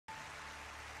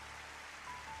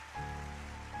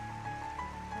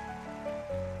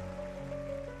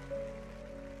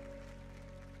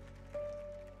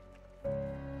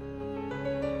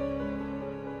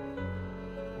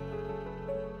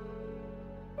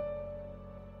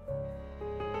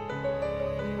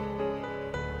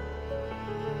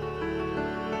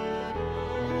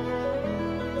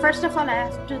First of all, I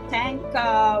have to thank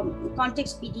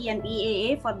Context PD and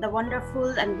BAA for the wonderful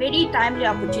and very timely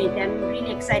opportunity. I'm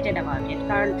really excited about it.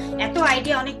 কারণ এত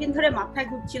idea অনেকদিন ধরে মাথায়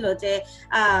ঘুরছিল যে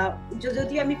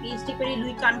যদিও আমি PhD করি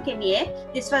লুই কানকে নিয়ে,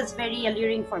 this was very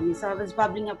alluring for me. So I was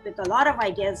bubbling up with a lot of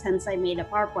ideas, hence I made a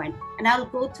PowerPoint, and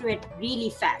I'll go through it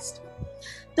really fast.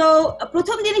 তো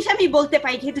প্রথম জিনিস আমি বলতে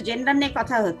পাই, যেহেতু জেন্ডার নিয়ে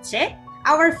কথা হচ্ছে,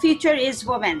 our future is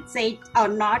women, say it or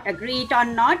not, agree it or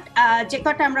not. যে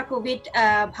কটা আমরা কোভিড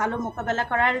ভালো মোকাবেলা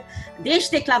করার দেশ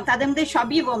দেখলাম তাদের মধ্যে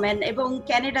সবই ওমেন, এবং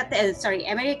কানাডাতে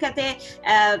আমেরিকাতে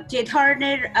যে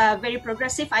ধরনের very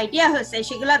progressive idea হয়েছে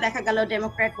সেগুলো দেখা গেল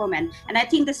Democrat women, and I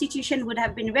think the situation would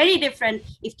have been very different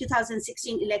if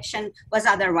 2016 election was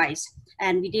otherwise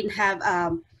and we didn't have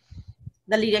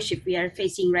the leadership we are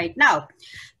facing right now.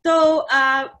 So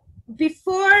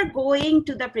before going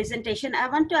to the presentation, I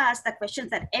want to ask the questions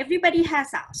that everybody has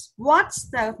asked. What's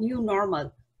the new normal?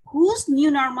 Whose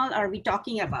new normal are we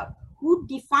talking about? Who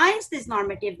defines this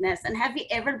normativeness, and have we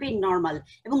ever been normal?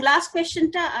 এবং last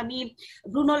questionটা আমি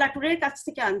Bruno লাটুরের কাছ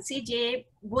থেকে আনছি, যে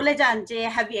বলে যান যে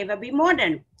have we ever been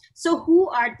modern? So who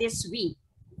are this we?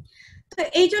 তো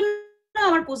এই জন্য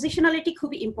আমার পজিশনালিটি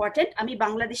খুবই ইম্পর্টেন্ট। আমি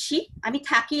বাংলাদেশি, আমি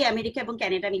থাকি আমেরিকা এবং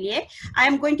কানাডা মিলিয়ে। I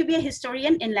am going to be a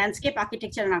historian in landscape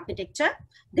architecture and architecture.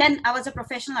 Then I was a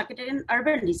professional architect and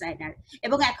urban designer.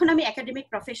 এবং এখন আমি academic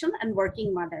professional and working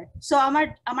mother. So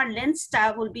আমার লেন্সটা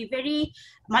will be very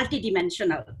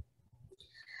multidimensional.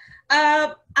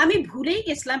 আমি ভুলেই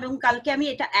গেছিলাম এবং কালকে আমি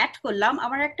এটা অ্যাড করলাম,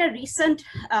 আমার একটা রিসেন্ট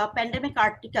প্যান্ডেমিক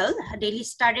আর্টিকেল ডেইলি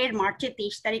স্টারের মার্চের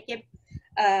 23 তারিখে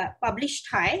পাবলিশড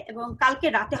হয়, এবং কালকে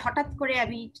রাতে হঠাৎ করে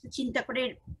আমি চিন্তা করে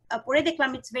পড়ে দেখলাম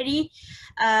it's very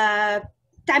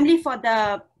timely for the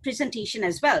presentation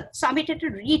as well. So আমি এটা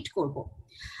রিড করব।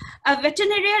 A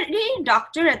veterinary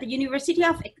doctor at the University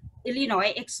of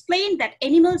Illinois explained that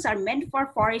animals are meant for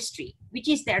forestry, which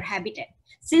is their habitat.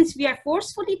 Since we are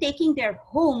forcefully taking their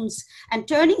homes and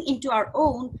turning into our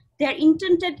own, their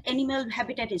intended animal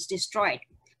habitat is destroyed.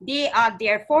 They are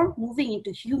therefore moving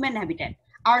into human habitat,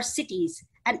 our cities,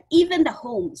 and even the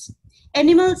homes.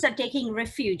 Animals are taking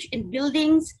refuge in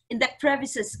buildings, in the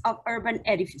crevices of urban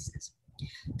edifices.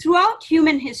 Throughout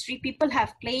human history, people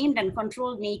have claimed and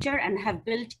controlled nature and have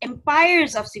built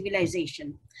empires of civilization.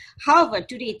 However,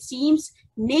 today it seems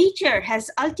nature has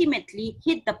ultimately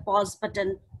hit the pause button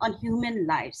on human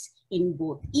lives in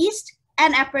both East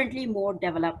and apparently more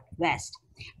developed West.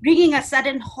 Bringing a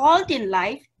sudden halt in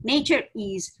life, nature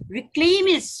is reclaim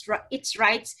its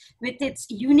rights with its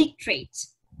unique traits.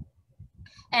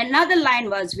 Another line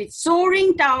was, with soaring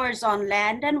towers on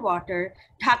land and water,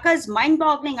 Dhaka's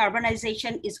mind-boggling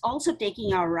urbanization is also taking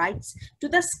our rights to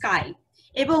the sky.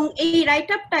 এবং এই right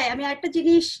আপটায় আমি একটা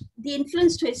জিনিস দিয়ে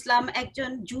influenced হয়েছিলাম, একজন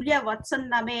Julia Watson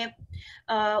নামে,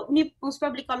 উনি মোস্ট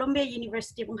প্রবাবলি কলম্বিয়া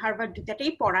ইউনিভার্সিটি এবং হার্ভার্ড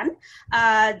দুটাতেই পড়ান,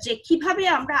 যে কিভাবে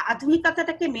আমরা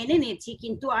আধুনিকতাটাকে মেনে নিয়েছি,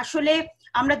 কিন্তু আসলে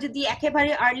আমরা যদি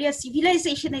একেবারে আর্লিয়ার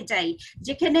সিভিলাইজেশনে যাই,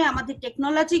 যেখানে আমাদের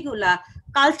টেকনোলজি গুলা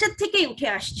কালচার থেকেই উঠে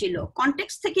আসছিল,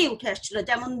 কনটেক্সট থেকেই উঠে আসছিল,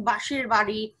 যেমন বাঁশের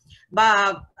বাড়ি বা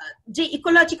যে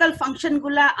ইকোলজিক্যাল ফাংশন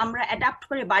গুলা আমরা অ্যাডাপ্ট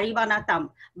করে বাড়ি বানাতাম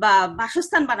বা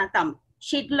বাসস্থান বানাতাম,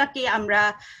 সেগুলাকে আমরা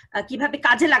কিভাবে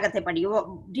কাজে লাগাতে পারি।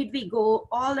 Did we go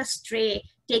all astray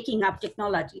taking up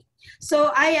technology? So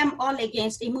I am all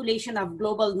against emulation of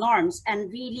global norms and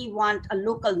really want a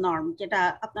local norm, যেটা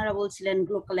আপনারা বলছিলেন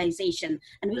globalization,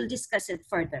 and we'll discuss it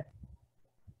further.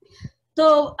 So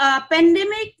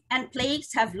pandemic and plagues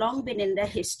have long been in the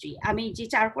history. আমি যে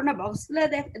চারকোনা বক্সগুলো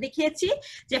দেখিয়েছি,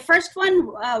 যে first one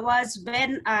was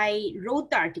when I wrote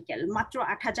the article, মাত্র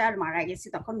 8000 মারা গেছে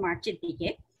তখন মার্চের দিকে।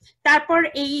 তারপর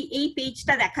এই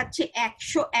পেজটা দেখাচ্ছে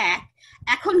 101,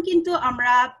 এখন কিন্তু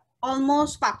আমরা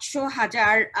almost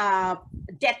 500,000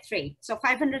 death rate, so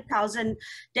 500,000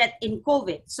 death in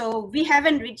COVID. So we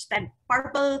haven't reached that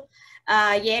purple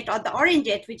yet, or the orange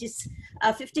yet, which is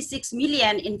 56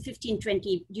 million in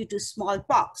 1520 due to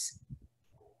smallpox.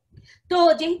 তো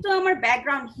যেহেতু আমার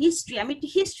ব্যাকগ্রাউন্ড হিস্ট্রি, আমি একটু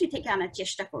হিস্ট্রি থেকে আনার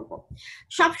চেষ্টা করব।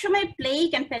 সবসময় plague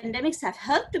and প্যান্ডেমিক্স have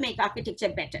help to make architecture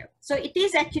better. So it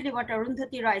is actually what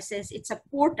Arundhati Roy Sage, it's a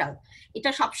portal. এটা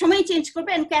সবসময় চেঞ্জ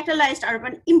করবে and catalysed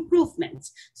urban improvements.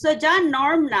 So যা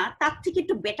নর্ম না তার থেকে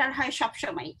একটু বেটার হয়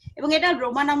সবসময়, এবং এটা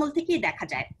রোমান আমল থেকেই দেখা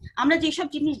যায়। আমরা যেসব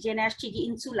জিনিস জেনে আসছি, যে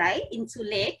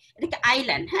ইনসুলে, এটাকে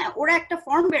আইল্যান্ড, হ্যাঁ, ওরা একটা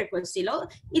ফর্ম বের করেছিল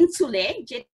ইনসুলে,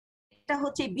 যে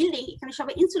হচ্ছে বিল্ডিং, এখানে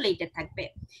সবাই ইনসুলেটেড থাকবে,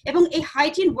 এবং এই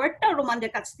হাইজিন ওয়ার্ডটাও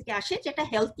রোমানদের কাছ থেকে আসে, যেটা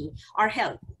healthy or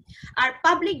health. R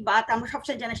public bath, আমরা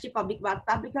সবসময় জানি পাবলিক বাথ,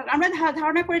 আমরা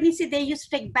ধারণা করে নিচ্ছি they use to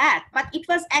take bath, but it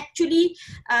was actually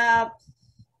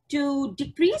to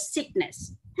decrease sickness.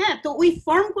 হ্যাঁ, তো ওই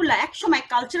ফর্মগুলো একসময়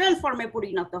কালচারাল ফর্মে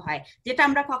পরিণত হয়, যেটা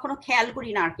আমরা কখনো খেয়াল করি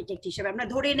না আর্কিটেক্ট হিসেবে। আমরা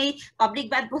ধরে নেই পাবলিক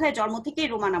বাথ বোধহয় জন্ম থেকেই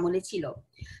রোমান আমলে ছিল।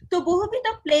 তো বহুবিধ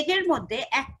প্লেগের মধ্যে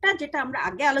একটা যেটা আমরা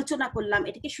আগে আলোচনা করলাম,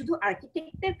 এটা কি শুধু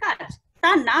আর্কিটেক্টের কাজ?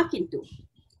 তা না কিন্তু।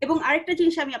 এবং আরেকটা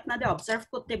জিনিস আমি আপনাদের অবজার্ভ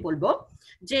করতে বলবো,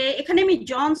 যে এখানে আমি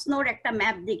জন স্নোর একটা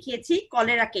ম্যাপ দেখিয়েছি,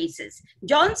 কলেরা কেসেস।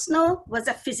 জন স্নো ওয়াজ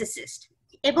আ ফিজিসিস্ট,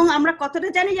 এবং আমরা কতটা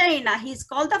জানি না, he is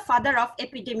called the father of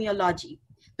epidemiology.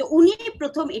 তো উনি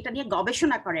প্রথম এটা নিয়ে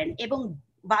গবেষণা করেন, এবং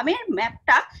বামের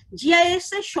ম্যাপটা জিআইএস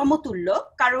এর সমতুল্য,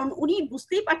 কারণ উনি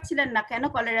বুঝতেই পারছিলেন না কেন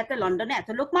কলেরাতে লন্ডনে এত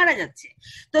লোক মারা যাচ্ছে।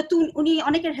 তো উনি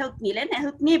অনেকের হেল্প নিলেন,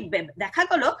 হেল্প নিয়ে দেখা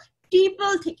গেল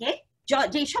টিউবওয়েল থেকে,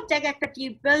 যেসব জায়গায় একটা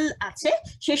টিউবওয়েল আছে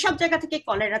সেসব জায়গা থেকে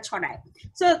কলেরা ছড়ায়।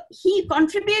 So he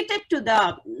contributed to the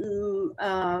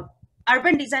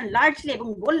urban design largely, এবং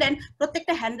বললেন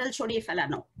প্রত্যেকটা হ্যান্ডেল সরিয়ে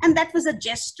ফেলানো, and that was a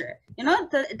gesture,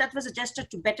 that was a gesture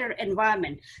to better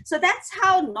environment. So that's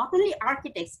how not only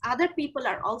architects, other people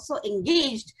are also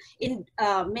engaged in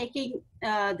making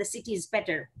the cities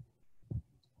better.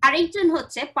 আরেকজন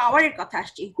হচ্ছে পাওয়ারের কথা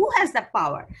আসছি, হু হ্যাজ দ্য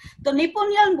পাওয়ার? তো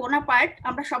Napoleon Bonaparte,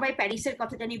 আমরা সবাই প্যারিসের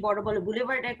কথা জানি, বড় বড়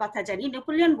বুলেভার্ডের কথা জানি।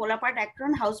 নেপোলিয়ন বোনাপার্ট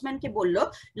একজন হাউসম্যানকে বলল,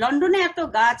 লন্ডনে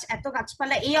এত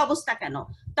গাছপালা, এই অবস্থা কেন?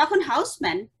 তখন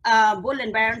হাউসম্যান বললেন,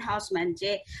 ব্যারন হাউসম্যান,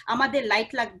 যে আমাদের লাইট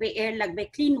লাগবে, এয়ার লাগবে,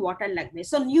 ক্লিন ওয়াটার লাগবে,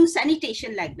 সো নিউ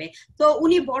স্যানিটেশন লাগবে। তো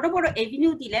উনি বড় বড়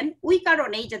এভিনিউ দিলেন ওই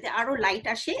কারণেই, যাতে আরো লাইট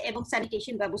আসে এবং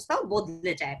স্যানিটেশন ব্যবস্থাও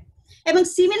বদলে যায়। এবং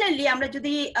সিমিলারলি আমরা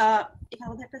যদি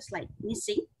এখানে একটা স্লাইড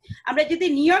মিসিং, আমরা যদি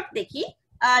নিউ ইয়র্ক দেখি,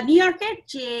 নিউ ইয়র্কের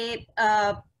যে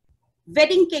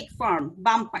ওয়েডিং কেক ফার্ম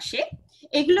বাম পাশে,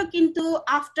 এগুলো কিন্তু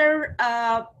আফটার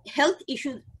হেলথ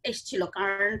ইস্যু এসেছিল,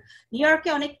 কারণ নিউ ইয়র্কে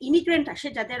অনেক ইমিগ্রেন্ট আসে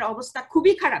যাদের অবস্থা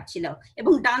খুবই খারাপ ছিল।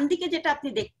 এবং ডান দিকে যেটা আপনি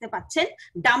দেখতে পাচ্ছেন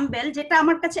ডাম্বেল, যেটা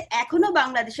আমার কাছে এখনো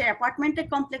বাংলাদেশের অ্যাপার্টমেন্টের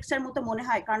কমপ্লেক্সের মতো মনে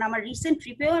হয়, কারণ আমার রিসেন্ট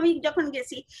ট্রিপেও আমি যখন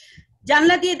গেছি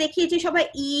জানলা দিয়ে দেখিয়েছি সবাই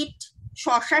ইট,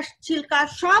 শশার ছিলকা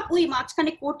সব ওই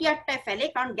মাঝখানে কোর্টইয়ার্ডটায় ফেলে,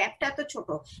 কারণ গ্যাপটা এত ছোট,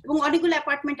 এবং অনেকগুলো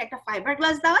অ্যাপার্টমেন্ট একটা ফাইবার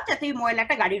গ্লাস দেওয়া যাতে ওই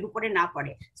ময়লাটা গাড়ির উপরে না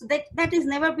পড়ে। So that is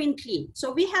never been clean. So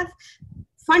we have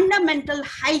fundamental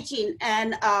hygiene and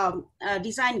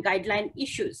design guideline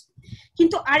issues.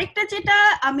 কিন্তু আরেকটা যেটা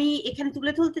আমি এখানে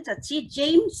তুলে ধরতে চাচ্ছি,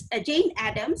 জেইন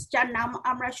অ্যাডামস, যার নাম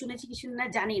আমরা শুনেছি কি শুনে না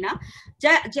জানি না,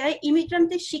 যা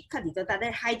ইমিগ্রেন্টদের শিক্ষা দিত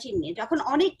তাদের হাইজিন নিয়ে। যখন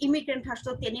অনেক ইমিগ্রেন্ট আসতো,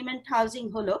 টেনিমেন্ট হাউজিং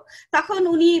হলো, তখন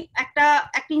উনি একটা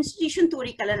ইনস্টিটিউশন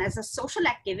তৈরি করলেন অ্যাজ আ সোশ্যাল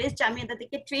অ্যাক্টিভিস্ট, যে আমি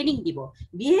তাদেরকে ট্রেনিং দিব,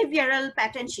 বিহেভিয়ারাল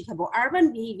প্যাটার্ন শিখাবো, আরবান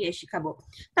বিহেভিয়ার শিখাবো।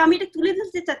 তো আমি এটা তুলে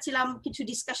ধরতে চাচ্ছিলাম কিছু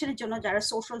ডিসকাশনের জন্য যারা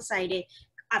সোশ্যাল সাইডে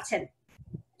আছেন।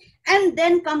 And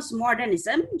then comes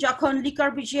modernism, যখন Le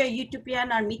Corbusier utopian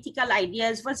or mythical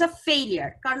ideas was a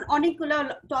failure, কারণ অনেকগুলো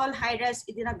tall high-rise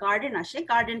ইদিনা গার্ডেন আসে,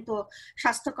 গার্ডেন তো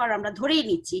স্বাস্থ্যকর আমরা ধরেই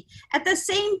নিচ্ছি। At the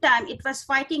same time it was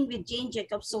fighting with Jane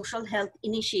Jacobs social health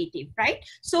initiative, right?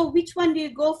 So which one do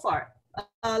you go for?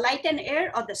 Light and air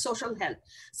or the social health?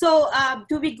 So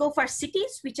do we go for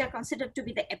cities which are considered to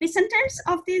be the epicenters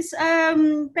of this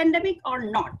pandemic or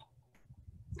not?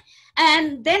 And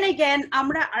then again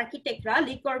আমরা আর্কিটেক্টরা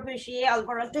লি কর্বুসিয়ে,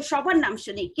 আলভারেটো সবার নাম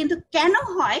শুনি, কিন্তু কেন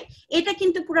হয় এটা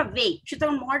কিন্তু পুরো ভেগ।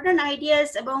 সুতরাং মডার্ন আইডিয়াস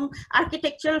এবং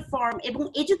আর্কিটেকচারাল ফর্ম এবং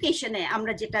এডুকেশনে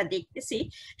আমরা যেটা দেখতেছি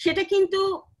সেটা কিন্তু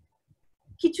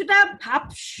কিছুটা ভাব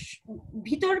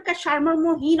ভিতরকার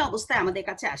সারমর্মহীন অবস্থায় আমাদের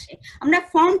কাছে আসে। আমরা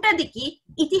ফর্মটা দেখি,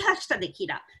 ইতিহাসটা দেখি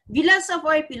না। ভিলাস অফ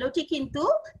ওয়ার পিলোটি কিন্তু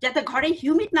যাতে ঘরে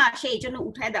হিউমিড না আসে এই জন্য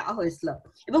উঠায় দেওয়া হয়েছিল,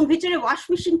 এবং ভিতরে ওয়াশ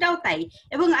মেশিনটাও তাই।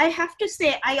 এবং I have to say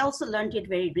I also learned it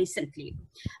very recently.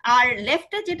 আর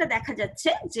লেফটে যেটা দেখা যাচ্ছে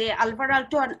যে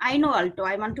আলভারাল্টো and I know Alto,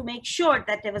 I want to make sure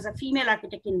that there was a female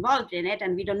architect involved in it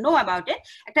and we don't know about it.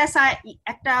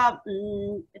 একটা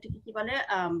এটা কি বলে,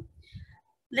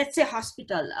 let's say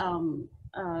hospital,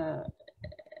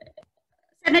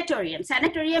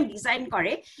 sanitarium design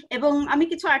করে, এবং আমি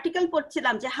কিছু আর্টিকেল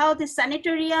পড়ছিলাম যে how the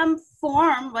sanitarium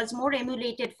form was more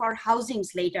emulated for housings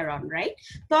later on, right?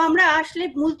 তো আমরা আসলে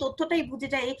মূল তথ্যটাই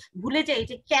ভুলে যাই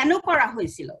যে কেন করা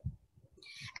হয়েছিল।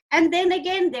 And then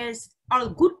again there's all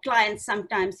good clients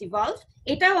sometimes evolve,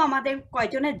 এটাও আমাদের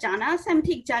কয়জনের জানা আছে আমি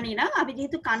ঠিক জানি না। আমি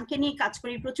যেহেতু কানকে নিয়ে কাজ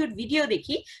করি, প্রচুর ভিডিও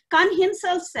দেখি, কান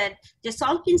himself said যে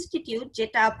সল্ক ইনস্টিটিউট,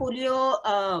 যেটা পোলিও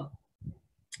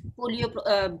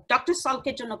ডক্টর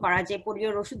সল্কের জন্য করা, যে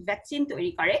পোলিওর ওষুধ ভ্যাকসিন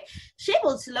তৈরি করে, সে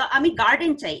বলছিল আমি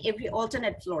গার্ডেন চাই এভরি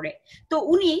অল্টারনেট ফ্লোরে। তো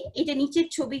উনি এই যে নিচের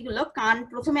ছবিগুলো, কান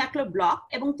প্রথমে আঁকলো ব্লক,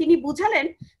 এবং তিনি বুঝালেন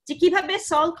যে কিভাবে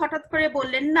সল্ক হঠাৎ করে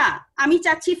বললেন না আমি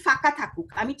চাচ্ছি ফাঁকা থাকুক,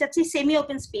 আমি চাচ্ছি সেমি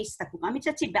ওপেন স্পেস থাকুক, আমি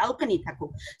চাচ্ছি ব্যালকনি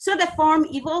থাকুক। So the form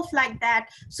evolve like that,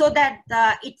 so that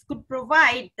it could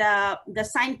provide the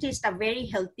scientist a very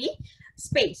healthy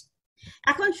space.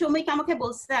 এখন সময় আমাকে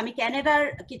বলছে আমি কানাডার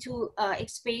কিছু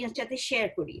এক্সপেরিয়েন্স যাতে শেয়ার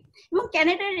করি, এবং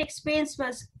কানাডার experience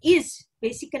is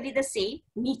basically the same.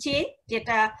 নিচে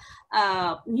যেটা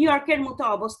নিউ ইয়র্কের মতো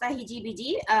অবস্থা,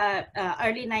 হিজিবিজি,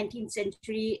 early 19th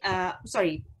century,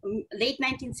 sorry late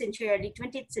 19th century, early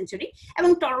 20th century, এবং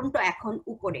টরন্টো এখন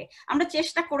উপরে। আমরা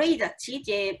চেষ্টা করেই যাচ্ছি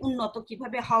যে উন্নত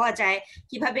কিভাবে হওয়া যায়,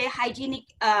 কিভাবে হাইজিনিক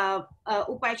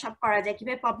উপায় সব করা যায়,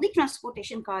 কিভাবে পাবলিক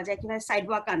ট্রান্সপোর্টেশন করা যায়, কিভাবে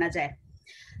সাইডওয়াক আনা যায়।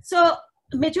 So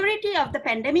majority of the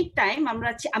pandemic time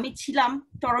আমি ছিলাম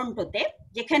টরন্টোতে,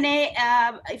 যেখানে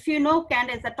if you know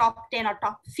Canada is the top 10 or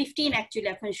top 15 actually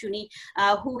এখন শুনি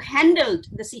who handled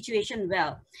the situation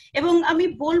well, এবং আমি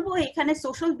বলবো এখানে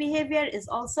social behavior is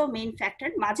also main factor।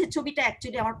 মাঝের ছবিটা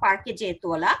actually আমার পার্কে যেয়ে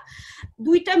তোলা,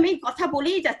 দুইটা মেয়ে কথা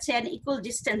বলেই যাচ্ছে and equal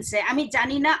distance এ। আমি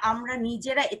জানি না আমরা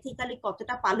নিজেরা এথিক্যালি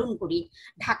কতটা পালন করি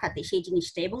ঢাকাতে সেই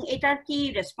জিনিসটা, এবং এটার কি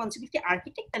রেসপন্সিবিলিটি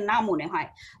আর্কিটেক্টের না মনে হয়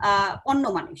অন্য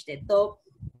মানুষদের। তো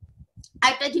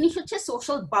একটা জিনিস হচ্ছে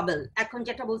সোশ্যাল বাবল, এখন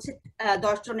যেটা বলছে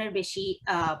 10 জনের বেশি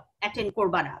অ্যাটেন্ড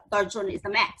করবা না, 10 John is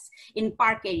the max in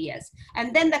park areas, and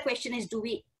then the question is do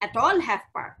we at all have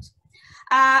parks.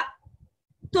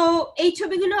 তো এই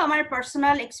ছবিগুলো আমার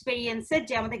পার্সোনাল এক্সপেরিয়েন্সে,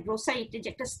 যে আমাদের গ্রোসারিতে যে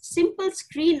একটা সিম্পল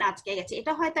স্ক্রিন আজকে গেছে,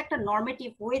 এটা হয়তো একটা নর্মেটিভ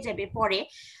হয়ে যাবে পরে।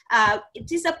 It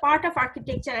is a part of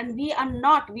architecture and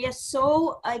we are so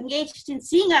engaged in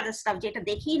seeing other staff, যেটা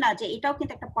দেখি না যে এটাও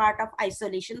কিন্তু একটা part of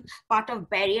isolation, part of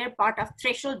barrier, part of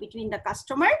threshold between the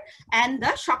customer and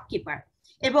the shopkeeper.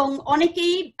 এবং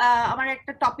অনেকেই আমার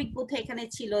একটা টপিক বোধহয় এখানে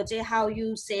ছিল যে how you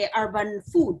say urban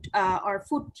food or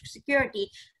food security,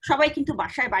 সবাই কিন্তু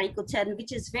বাসায় বাড়ি করছে,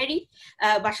 which is very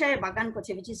বাসায় বাগান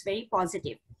করছে, which is very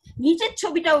positive। নিচের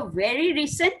ছবিটাও ভেরি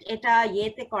রিসেন্ট, এটা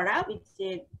ইয়েতে করা,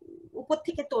 উপর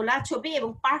থেকে তোলা ছবি, এবং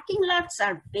parking lots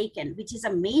R vacant, which is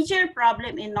a major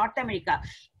problem in North America।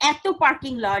 এত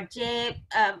পার্কিং লট যে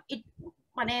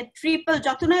মানে ট্রিপল,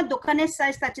 যত না দোকানের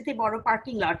সাইজ তার চেয়ে বড়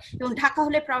পার্কিং লট, এবং ঢাকা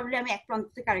হলে প্রবলেম আমি এক প্রান্ত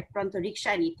থেকে আরেক প্রান্ত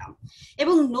রিক্সায় নিতাম।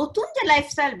 এবং নতুন যে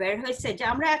লাইফস্টাইল বের হয়েছে যে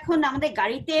আমরা এখন আমাদের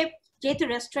গাড়িতে, যেহেতু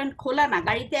রেস্টুরেন্ট খোলা না,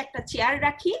 গাড়িতে একটা চেয়ার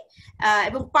রাখি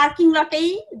এবং পার্কিং লটেই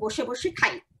বসে বসে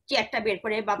খাই, চেয়ারটা বের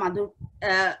করে বা মাদুর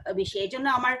বেশি। এই জন্য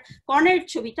আমার কর্নারের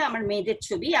ছবিটা আমার মেয়েদের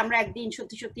ছবি। আমরা একদিন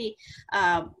সত্যি সত্যি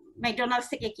ম্যাকডোনাল্ডস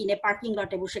থেকে কিনে পার্কিং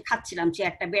লটে বসে খাচ্ছিলাম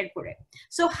চেয়ারটা বের করে।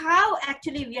 So how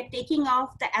actually we are taking off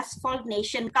the asphalt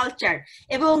nation culture,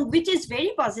 এবং উইচ ইজ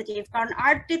ভেরি পজিটিভ, কারণ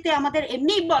আর্টেতে আমাদের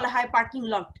এমনিই বলা হয় পার্কিং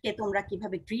লটকে তোমরা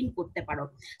কিভাবে গ্রিন করতে পারো।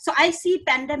 So I C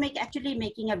pandemic actually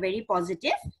making a very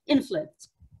positive influence.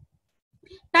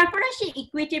 তারপরে আসি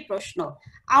ইকুইটি প্রশ্ন।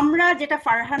 আমরা যেটা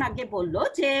ফারহান আগে বললো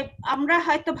যে আমরা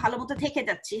হয়তো ভালো মতো থেকে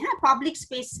যাচ্ছি, হ্যাঁ, পাবলিক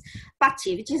স্পেস পাচ্ছি,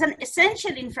 which is an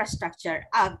essential infrastructure.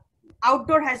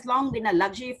 Outdoor has long been a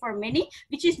luxury for many,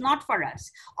 which is not for us.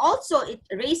 Also,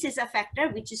 race is a factor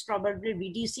which is probably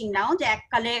reducing now. যে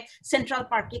এককালে সেন্ট্রাল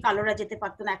পার্কে কালোরা যেতে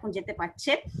পারতো না, এখন যেতে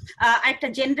পারছে। একটা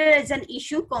জেন্ডার ইজ অ্যান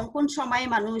ইস্যু, কোন সময়ে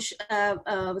মানুষ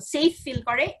সেফ ফিল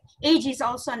করে। Age is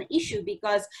also an issue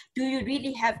because do you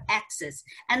really have access?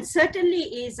 And certainly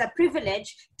is a privilege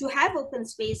to have open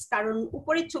space, কারণ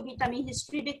উপরের ছবিটা আমি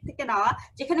হিস্ট্রি দিক থেকে নেওয়া,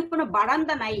 যেখানে কোনো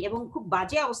বারান্দা নাই এবং খুব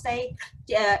বাজে অবস্থায়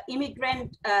ইমিগ্রেন্ট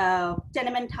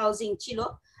tenement housing ছিল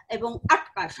এবং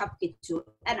আটকা সবকিছু।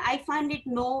 And I find it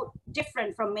no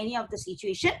different from many of the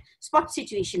spot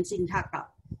situations in Dhaka.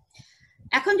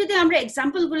 এখন যদি আমরা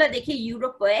এক্সাম্পল গুলো দেখি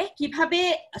ইউরোপে কিভাবে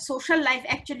সোশ্যাল লাইফ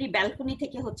অ্যাকচুয়ালি ব্যালকনি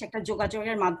থেকে হচ্ছে একটা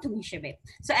যোগাযোগের মাধ্যম হিসেবে।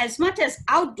 So as much as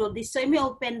outdoor, দি সেমি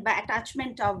ওপেন বা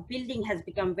attachment of building has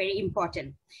become very important.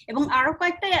 এবং আরো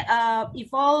কয়েকটা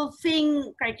ইভলভিং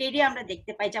ক্রাইটেরিয়া আমরা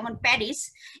দেখতে পাই, যেমন প্যারিস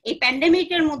এই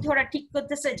প্যান্ডেমিকের মধ্যে ওরা ঠিক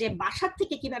করতেছে যে বাসার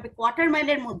থেকে কিভাবে কোয়ার্টার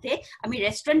মাইলের মধ্যে আমি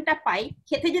রেস্টুরেন্টটা পাই,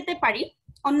 খেতে যেতে পারি,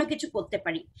 অন্য কিছু করতে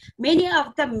পারি। Many of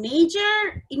the major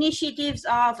initiatives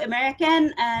of American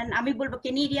and আমি বলবো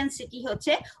কেনেডিয়ান সিটি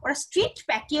হচ্ছে ওরা স্ট্রিট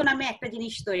প্যাটিও নামে একটা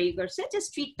জিনিস তৈরি করছে, যে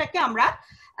স্ট্রিটটাকে আমরা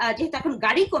যেহেতু এখন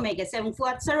গাড়ি কমে গেছে এবং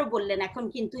ফুয়াদ স্যারও বললেন এখন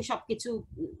কিন্তু সবকিছু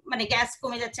মানে গ্যাস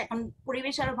কমে যাচ্ছে, এখন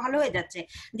পরিবেশ আরো ভালো হয়ে যাচ্ছে,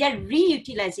 দে আর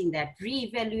রিইউটিলাইজিং that,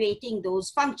 রিইভ্যালুয়েটিং those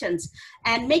functions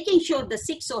and making sure the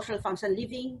 6 social function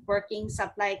living, working,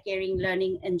 supply, caring,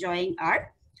 learning, enjoying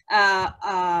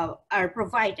are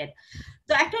provided.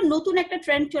 তো একটা নতুন একটা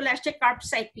ট্রেন্ড চলে আসছে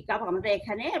কার্বসাইড পিকআপ। আমাদের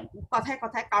এখানে কথায়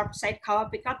কথায় কার্বসাইড খাওয়া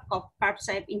pickup,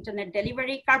 কার্বসাইড internet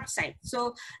delivery, কার্বসাইড। So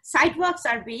সাইডওয়াকস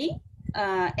are being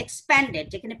expanded,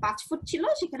 যেখানে 5 ফুট ছিল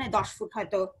সেখানে 10 ফুট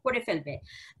হয়তো করে ফেলবে।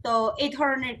 তো এই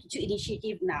ধরনের কিছু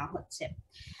ইনিশিয়েটিভ নেওয়া হচ্ছে।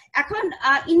 এখন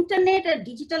ইন্টারনেট আর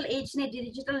ডিজিটাল এজ নিয়ে,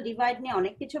 ডিজিটাল ডিভাইড নিয়ে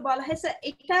অনেক কিছু বলা হয়েছে।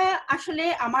 এটা আসলে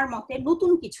আমার মতে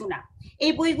নতুন কিছু না।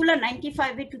 এই বইগুলো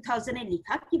 95-এ 2000-এ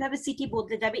লেখা, কিভাবে সিটি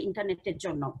বদলে যাবে ইন্টারনেটের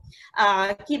জন্য,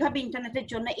 কিভাবে ইন্টারনেটের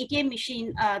জন্য এটিএম মেশিন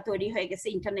তৈরি হয়ে গেছে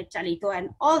ইন্টারনেট চালিত and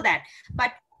all that,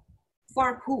 but for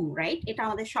hmm, right? এটা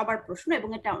আমাদের সবার প্রশ্ন এবং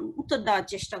এটা উত্তর দেওয়ার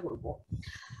চেষ্টা করব।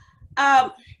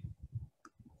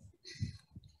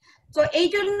 So এই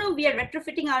জন্য we are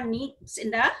retrofitting our needs in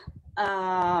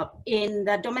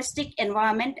the domestic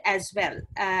environment as well.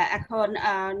 এখন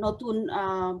নতুন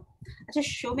আচ্ছা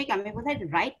সৌমিক, আমি বোধহয়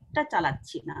রাইটটা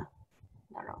চালাচ্ছি না,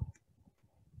 দাঁড়াও।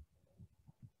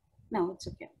 No, it's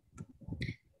okay.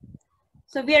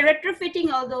 So we are retrofitting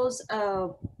all those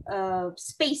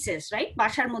spaces, right?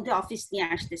 বাসার মধ্যে অফিস নিয়ে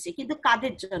আসতেছে, কিন্তু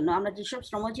কাদের জন্য? আমরা যেসব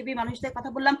শ্রমজীবী মানুষদের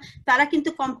কথা বললাম, তারা কিন্তু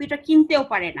কম্পিউটার কিনতেও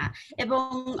পারে না। এবং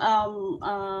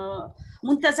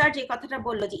মুনতাজার যে কথাটা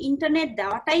বললো যে ইন্টারনেট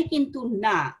দেওয়াটাই কিন্তু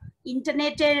না,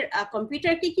 ইন্টারনেটের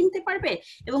কম্পিউটার কি কিনতে পারবে।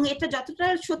 এবং এটা যতটা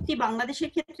সত্যি বাংলাদেশের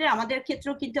ক্ষেত্রে, আমাদের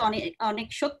ক্ষেত্রেও কিন্তু অনেক অনেক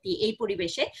সত্যি এই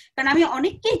পরিবেশে। কারণ আমি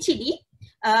অনেককেই চিনি,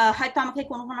 হয়তো আমাকে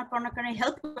কোনো কারণে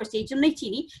হেল্প করছে এই জন্যই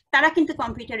চিনি, তারা কিন্তু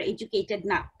কম্পিউটার এডুকেটেড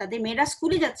না। তাদের মেয়েরা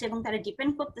স্কুলে যাচ্ছে এবং তারা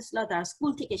ডিপেন্ড করতেছিল তারা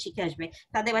স্কুল থেকে শিখে আসবে,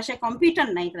 তাদের বাসায় কম্পিউটার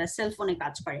নাই, তারা সেলফোনে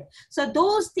কাজ করে। So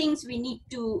those things we need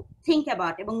to think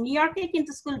about. এবং নিউ ইয়র্কে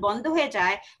কিন্তু স্কুল বন্ধ হয়ে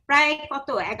যায় প্রায় কত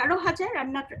 11,000, I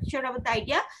am not sure about the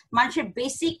idea, মানুষের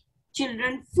বেসিক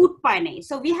চিলড্রেন ফুড পায় নাই।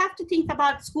 So we have to think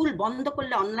about school বন্ধ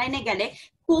করলে অনলাইনে গেলে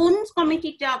কোন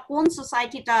কমিটিটা, কোন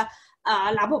সোসাইটিটা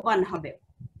লাভবান হবে।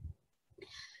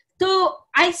 So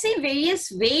I see various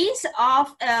ways of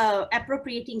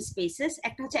appropriating spaces.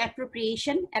 একটা হচ্ছে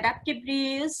appropriation, adaptive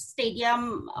reuse, stadium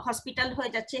hospital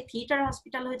হয়ে যাচ্ছে, theater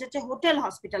hospital হয়ে যাচ্ছে, hotel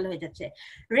hospital হয়ে যাচ্ছে।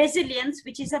 Resilience,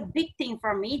 which is a big thing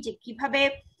for me, যে কিভাবে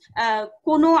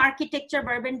কোনো architecture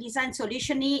বা urban design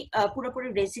solutionই পুরোপুরি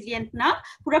resilient না,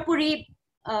 পুরোপুরি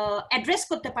অ্যাড্রেস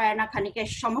করতে পারে না খানিকের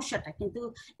সমস্যাটা, কিন্তু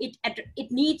it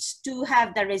needs to have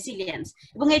the resilience.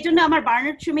 এবং এই জন্য আমার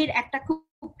বার্নার্ড শুমির একটা খুব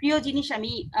প্রিয় জিনিস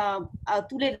আমি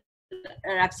তুলে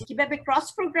রাখছি, কিভাবে ক্রস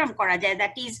প্রোগ্রাম করা যায়,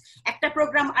 দ্যাট ইজ একটা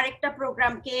প্রোগ্রাম আরেকটা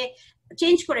প্রোগ্রামকে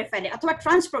চেঞ্জ করে ফেলে, অথবা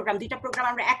ট্রান্স প্রোগ্রাম, দুইটা প্রোগ্রাম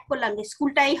আমরা এক করলাম, যে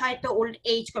স্কুলটাই হয়তো ওল্ড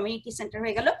এজ কমিউনিটি সেন্টার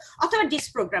হয়ে গেল, অথবা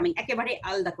ডিসপ্রোগ্রামিং, একেবারে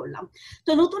আলাদা করলাম।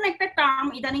 তো নতুন একটা টার্ম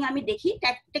ইদানিং আমি দেখি,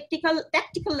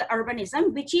 ট্যাকটিক্যাল আরবানিজম,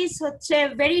 which is হচ্ছে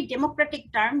ভেরি ডেমোক্রেটিক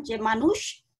টার্ম, যে মানুষ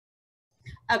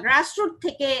গ্রাসরুট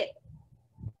থেকে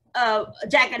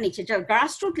জায়গা নিচ্ছে,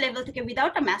 গ্রাসরুট লেভেল থেকে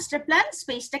without a master plan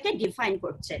স্পেসটাকে define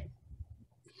করছে।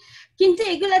 কিন্তু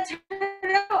এগুলা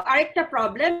ছাড়াও আরেকটা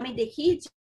প্রবলেম আমি দেখি,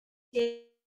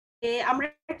 যে আমরা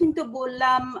কিন্তু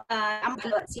বললাম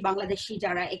বাংলাদেশি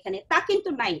যারা এখানে, তা কিন্তু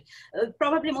নাই।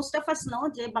 Probably most of us no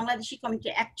যে Bangladeshi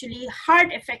community actually hard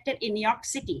affected in new York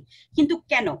city. কিন্তু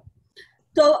কেন?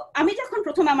 তো আমি যখন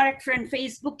প্রথম আমার এক ফ্রেন্ড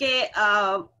ফেসবুকে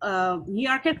নিউ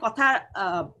ইয়র্কের কথা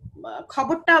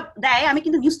খবরটা দেয়, আমি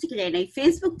কিন্তু নিউজ থেকে যাই নাই,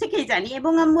 ফেসবুক থেকেই জানি,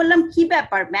 এবং আমি বললাম কি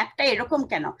ব্যাপার, ম্যাপটা এরকম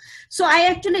কেন? So I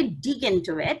actually ডিগ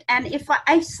into it, and if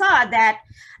I সা দ্যাট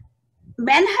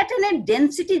ম্যানহাটনের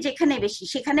ডেন্সিটি যেখানে বেশি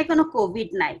সেখানে কোনো কোভিড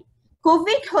নাই।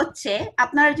 কোভিড হচ্ছে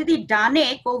আপনারা যদি ডানে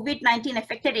কোভিড-19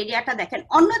 এফেক্টেড এরিয়াটা দেখেন,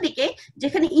 অন্যদিকে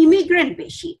যেখানে ইমিগ্রেন্ট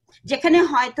বেশি, যেখানে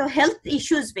হয়তো হেলথ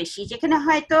ইস্যুস বেশি, যেখানে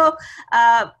হয়তো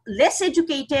লেস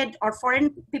এডুকেটেড অর ফরেন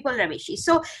পিপলরা বেশি।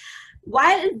 So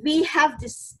while we have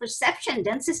this perception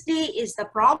density is the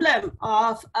problem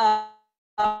of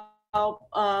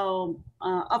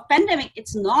pandemic,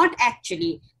 it's not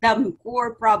actually the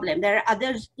core problem. There are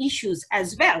other issues as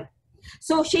well.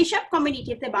 So সেই সব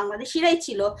কমিউনিটিতে বাংলাদেশিরাই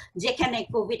ছিল যেখানে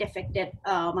Covid affected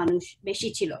মানুষ বেশি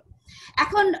ছিল।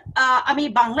 এখন আমি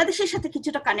বাংলাদেশের সাথে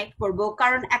কিছুটা কানেক্ট করব,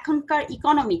 কারণ এখনকার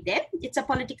ইকোনমিতে it's a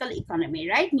political economy,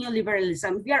 right?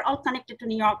 নিওলিবারালিজম, we are all connected to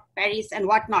new York, Paris and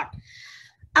what not.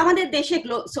 আমাদের দেশে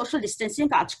সোশ্যাল ডিস্টেন্সিং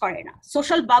কাজ করে না,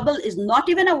 social bubble is not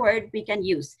even a word we can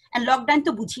use, and lockdown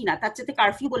তো বুঝি না, তার সাথে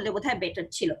কারফিউ বললে বোধহয় বেটার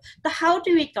ছিল। তো how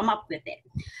do we come up with it?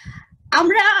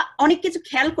 আমরা অনেক কিছু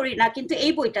খেয়াল করি না, কিন্তু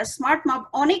এই বইটা স্মার্ট মব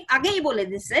অনেক আগেই বলে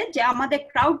দিছে যে আমাদের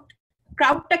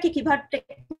ক্রাউডটাকে কিভাবে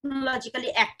টেকনোলজিক্যালি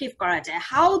অ্যাক্টিভ করা যায়,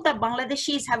 how the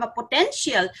Bangladeshis have a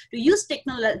potential to use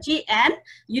technology and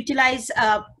utilise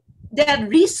their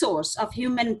resource of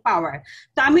human power.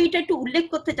 তো আমি এটা একটু উল্লেখ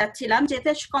করতে চাচ্ছিলাম যে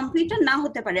এটা কম্পিউটার না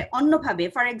হতে পারে অন্যভাবে।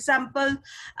 ফর এক্সাম্পল,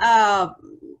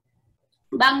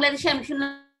 বাংলাদেশে আমি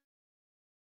শুনলাম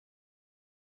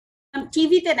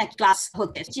টিভিতে নাকি ক্লাস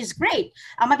হতে, which is great.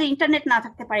 আমাদের ইন্টারনেট না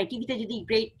থাকতে পারে, টিভিতে যদি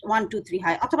গ্রেড 1 2 3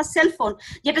 হয়, অথবা সেলফোন,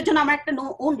 যেটার জন্য আমার একটা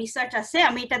ওন রিসার্চ আছে,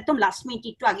 আমি এটা একদম লাস্ট মিনিট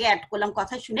একটু আগে অ্যাড করলাম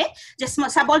কথা শুনে, যে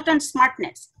সাবঅল্টার্ন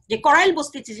স্মার্টনেস, যে করাইল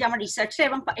বসতেছে যে আমার রিসার্চে,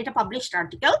 এবং এটা পাবলিশড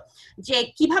আর্টিকেল, যে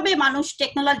কিভাবে মানুষ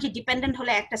টেকনোলজি ডিপেন্ডেন্ট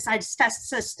হলে একটা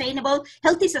সাস্টেইনেবল,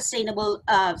 হেলথি সাস্টেইনেবল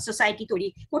সোসাইটি তৈরি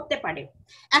করতে পারে।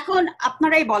 এখন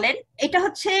আপনারাই বলেন, এটা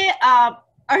হচ্ছে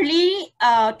early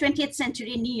 20th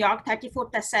century new York,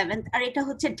 34th আর 7th, আর এটা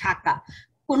হচ্ছে ঢাকা।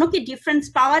 কোনো কি ডিফারেন্স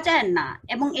পাওয়া যায় না?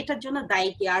 এবং এটার জন্য দায়ী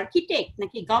কি আর্কিটেক্ট,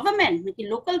 নাকি গভর্নমেন্ট, নাকি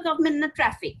লোকাল গভর্নমেন্ট, না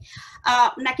ট্রাফিক,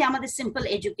 নাকি আমাদের simple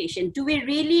education? Do we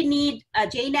really need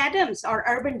Jane Adams or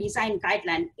urban design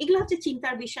guideline? এগুলো হচ্ছে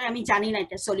চিন্তার বিষয়, আমি জানি না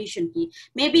এটা সলিউশন কি।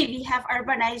 Maybe we have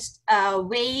আরবানাইজড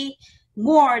way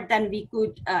more than we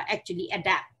could actually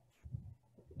adapt.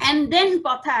 And then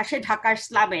কথা আসে ঢাকার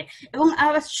স্ল্যাবের, এবং I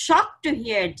was shocked to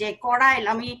hear যে করাইল,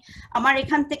 আমার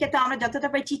এখান থেকে তো আমরা যতটা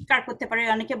পারি চিৎকার করতে পারি,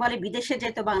 অনেকে বলে বিদেশে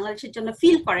যেতে বাংলাদেশের জন্য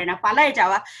ফিল করে না, পালায়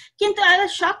যাওয়া, কিন্তু I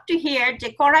was shocked to hear যে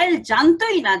করাইল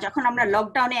জানতোই না যখন আমরা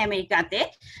লকডাউনে আমেরিকাতে,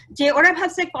 যে ওরা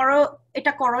ভাবছে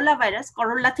এটা করোলা ভাইরাস,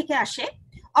 করোলা থেকে আসে,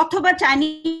 অথবা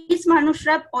চাইনিজ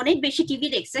মানুষরা অনেক বেশি টিভি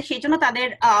দেখছে সেই জন্য তাদের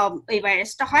এই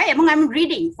ভাইরাসটা হয়। এবং I am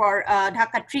reading for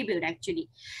Dhaka Tribune actually,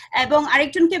 এবং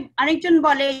আরেকজন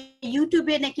বলে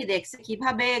ইউটিউবে নাকি দেখছে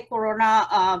কিভাবে করোনা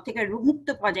থেকে মুক্ত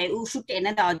পাওয়া যায় ওষুধ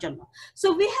এনে দেওয়ার জন্য। So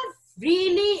we have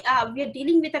really we are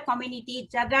dealing with a community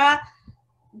যারা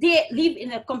they live in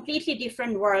a completely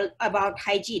different world about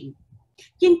hygiene.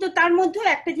 কিন্তু তার মধ্যে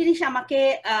একটা জিনিস আমাকে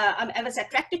I was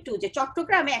attracted to, যে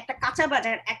চট্টগ্রামে একটা কাঁচা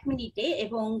বাজার 1 মিনিটে,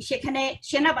 এবং সেখানে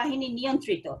সেনাবাহিনী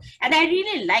নিয়ন্ত্রিত, and I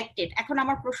really liked it. এখন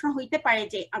আমার প্রশ্ন হইতে পারে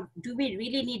যে do we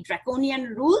really need draconian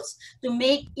rules to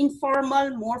make informal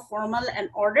more formal and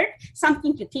ordered?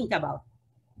 Something to think about.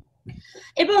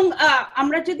 এবং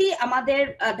আমরা যদি আমাদের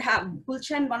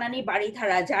গুলশান, বনানী,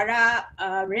 বাড়িধারা যারা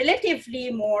রিলেটিভলি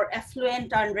মোর অ্যাফ্লুয়েন্ট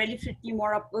আর রিলেটিভলি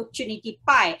মোর অপরচুনিটি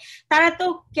পায়, তারা তো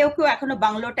কেউ কেউ এখনো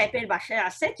বাংলো টাইপের বাসায়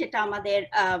আছে, যেটা আমাদের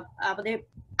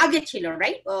আগে ছিল,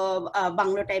 রাইট?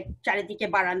 বাংলো টাইপ, চারিদিকে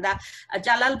বারান্দা,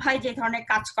 জালাল ভাই যে ধরনের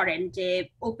কাজ করেন, যে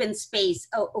ওপেন স্পেস,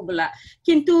 ওগুলা।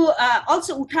 কিন্তু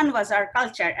অলসো উঠান ওয়াজ আওয়ার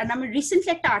কালচার। এন্ড আমি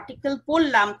রিসেন্টলি একটা আর্টিকেল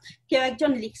পড়লাম, কেউ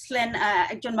একজন লিখলেন,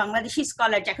 একজন বাংলাদেশি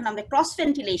স্কলার, যখন আমাদের ক্রস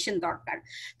ভেন্টিলেশন দরকার।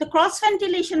 তো ক্রস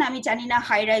ভেন্টিলেশন আমি জানি না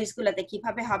হাই রাইজ গুলাতে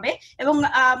কিভাবে হবে। এবং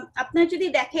আপনারা যদি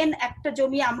দেখেন, একটা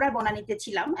জমি আমরা বনানীতে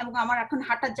ছিলাম, এবং আমার এখন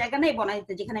হাঁটার জায়গা নেই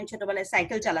বনানীতে, যেখানে আমি ছোটবেলায়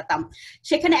সাইকেল চালাতাম,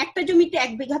 সেখানে একটা জমিতে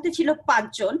 1 বিঘাতে ছিল 5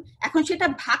 জন, এখন সেটা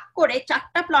ভাগ করে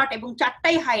 4টা প্লট এবং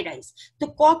 4টাই হাই রাইজ। তো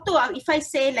কত, ইফ আই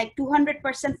সে লাইক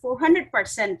 200%,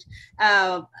 400%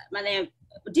 মানে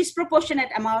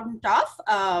disproportionate amount of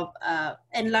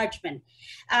enlargement.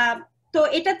 তো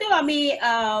এটাতেও আমি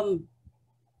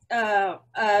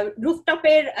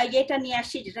রুফটপের ইয়েটা নিয়ে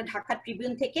আসি, যেটা ঢাকা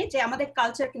ট্রিবিউন থেকে, যে আমাদের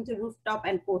কালচার কিন্তু রুফটপ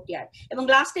এন্ড কোর্টইয়ার্ড। এবং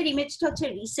লাস্টের ইমেজটা হচ্ছে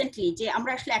রিসেন্টলি, যে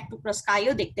আমরা আসলে এক টুকরো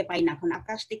স্কাইও দেখতে পাই না এখন,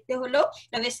 আকাশ দেখতে হলো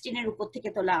ওয়েস্টিনের উপর থেকে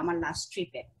তোলা আমার লাস্ট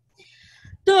ট্রিপে।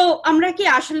 তো আমরা কি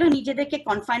আসলে নিজেদেরকে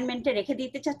কনফাইনমেন্টে রেখে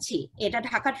দিতে চাচ্ছি? এটা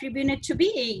ঢাকা ট্রিবিউনের ছবি,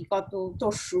 এই গত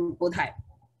তরশুর বোধহয়।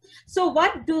 So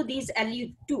what do these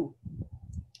allude to?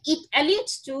 It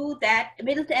alludes to that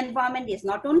built environment is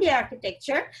not only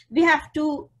architecture, we have to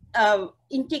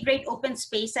integrate open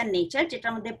space and nature, যেটা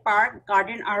আমাদের park,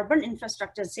 garden, urban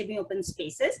infrastructure, semi-open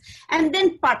spaces, and then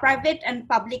private and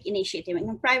public initiative,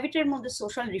 এবং প্রাইভেটের মধ্যে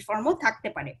social reformও থাকতে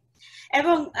পারে।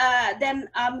 এবং then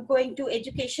I'm going to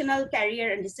educational, career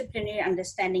and disciplinary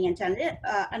understanding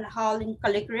and how in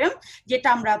curriculum, যেটা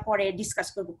আমরা পরে ডিসকাস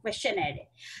করব কোয়েশ্চেনারে।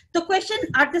 তো question,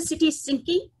 are the cities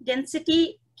sinking? Density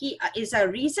is a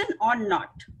reason or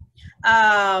not?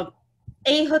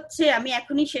 এই হচ্ছে, আমি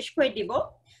এখনই শেষ করে দিব।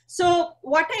 So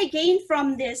what I gained from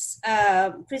this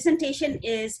presentation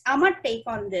is, our take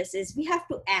on this is we have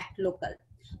to act local.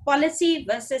 Policy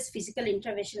versus physical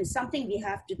intervention is something we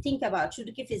have to think about. Should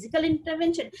we physical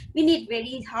intervention? We need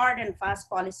very hard and fast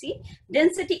policy.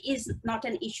 Density is not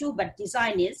an issue, but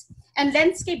design is. And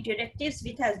landscape directives,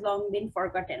 which has long been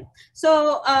forgotten. So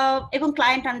even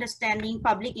client understanding,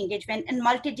 public engagement, and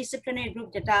multidisciplinary group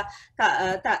যেটা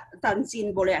তানজিন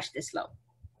বলে আসতেছিল।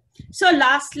 So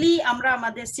lastly, আমরা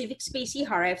আমাদের civic space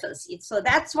হারায় ফেলছি। So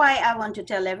that's why I want to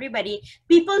tell everybody,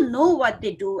 people know what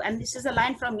they do, and this is a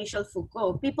line from Michel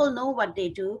Foucault. People know what they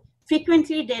do.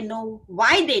 Frequently, they know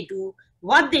why they do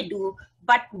what they do,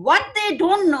 but what they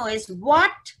don't know is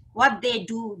what they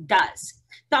do does.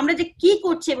 তো আমরা যে কি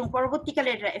করছি এবং পরবর্তীকালে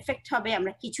এর effect হবে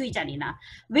আমরা কিছুই জানি না।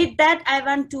 With that, I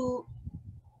want to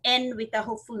end with a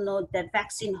hopeful note that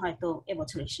vaccine হয়তো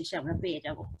এবছরের শেষে আমরা পেয়ে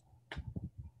যাব।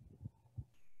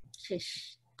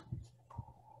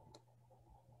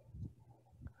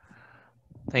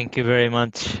 Thank you very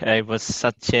much. It was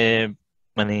such a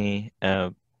মানে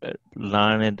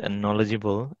learned and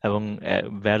knowledgeable এবং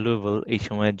valuable এই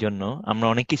সময়ের জন্য আমরা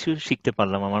অনেক কিছু শিখতে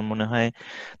পারলাম। আমার মনে হয়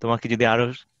তোমাকে যদি আরো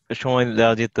সময়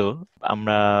দেওয়া যেত,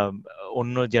 আমরা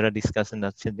অন্য যারা ডিসকাশন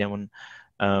আছে যেমন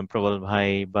প্রবল ভাই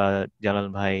বা জালাল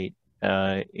ভাই,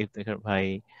 ইফতেখার ভাই,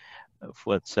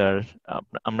 ফুয়াদ স্যার,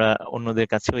 আমরা অন্যদের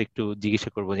কাছেও একটু জিজ্ঞাসা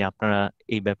করবো যে আপনারা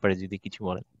এই ব্যাপারে যদি কিছু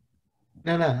বলেন।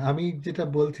 না না, আমি যেটা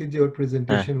বলছি যে ওর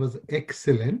প্রেজেন্টেশন ওয়াজ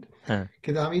এক্সেলেন্ট,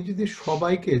 কিন্তু আমি যদি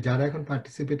সবাইকে যারা এখন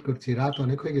পার্টিসিপেট করছি, রাত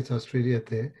অনেক হয়ে গেছে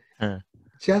অস্ট্রেলিয়াতে,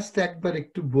 জাস্ট একবার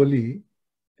একটু বলি,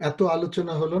 এত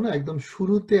আলোচনা হলো না, একদম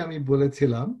শুরুতে আমি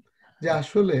বলেছিলাম যে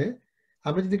আসলে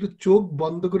আমরা যদি একটু চোখ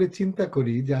বন্ধ করে চিন্তা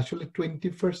করি যে আসলে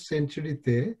 21st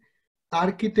সেঞ্চুরিতে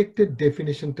আর্কিটেক্টের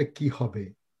ডেফিনেশনটা কি হবে,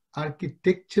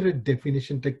 আর্কিটেকচারের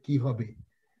ডেফিনেশনটা কি হবে।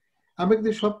 আমরা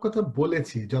কিন্তু সব কথা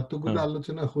বলেছি, যতগুলো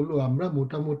আলোচনা হলো আমরা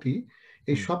মোটামুটি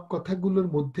এই সব কথাগুলোর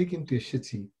মধ্যে কিন্তু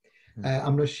এসেছি।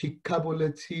 আমরা শিক্ষা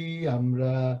বলেছি,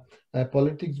 আমরা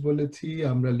পলিটিক্স বলেছি,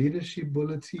 আমরা লিডারশিপ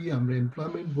বলেছি, আমরা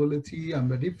এমপ্লয়মেন্ট বলেছি,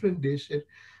 আমরা ডিফারেন্ট দেশের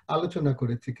আলোচনা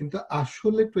করেছি। কিন্তু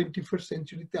আসলে 21st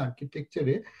সেঞ্চুরিতে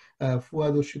আর্কিটেকচারে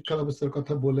ফুয়াদ ও শিক্ষা ব্যবস্থার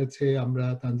কথা বলেছে, আমরা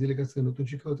তানজিলের কাছে নতুন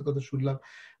শিক্ষা ব্যবস্থার কথা শুনলাম।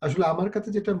 আসলে আমার কাছে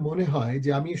যেটা মনে হয় যে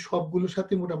আমি সবগুলোর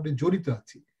সাথে মোটামুটি জড়িত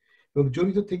আছি, এবং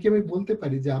জড়িত থেকে আমি বলতে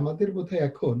পারি যে আমাদের বোধহয়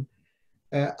এখন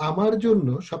আমার জন্য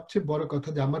সবচেয়ে বড় কথা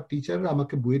যে আমার টিচাররা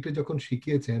আমাকে বুয়েটে যখন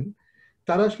শিখিয়েছেন,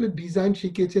 তারা আসলে ডিজাইন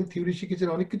শিখিয়েছেন, থিওরি শিখিয়েছেন,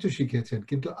 অনেক কিছু শিখিয়েছেন,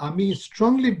 কিন্তু আমি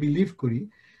স্ট্রংলি বিলিভ করি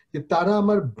যে তারা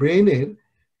আমার ব্রেনের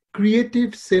ক্রিয়েটিভ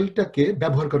সেলটাকে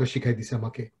ব্যবহার করা শিখাই দিছে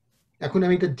আমাকে। এখন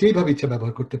আমি এটা যেভাবে ইচ্ছা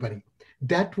ব্যবহার করতে পারি।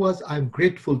 That was I am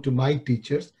grateful to my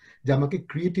teachers, যে আমাকে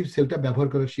ক্রিয়েটিভ সেলটা ব্যবহার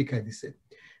করা শিখাই দিছে।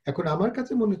 এখন আমার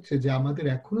কাছে মনে হচ্ছে যে আমাদের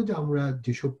এখনো যে আমরা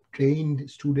যেসব ট্রেইনড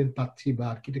স্টুডেন্ট পাচ্ছি বা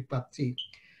আর্কিটেক্ট পাচ্ছি,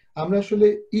 আমরা আসলে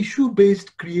ইস্যু বেসড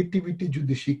ক্রিয়েটিভিটি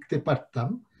যদি শিখতে পারতাম,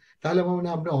 তাহলে আমার মনে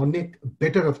হয় আমরা অনেক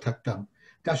বেটার অফ থাকতাম।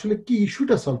 আসলে কি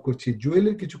ইস্যুটা সলভ করছি।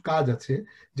 জুয়েলের কিছু কাজ আছে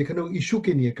যেখানে ও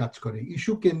ইস্যুকে নিয়ে কাজ করে,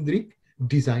 ইস্যু কেন্দ্রিক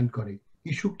ডিজাইন করে,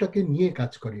 ইস্যুটাকে নিয়ে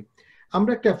কাজ করে।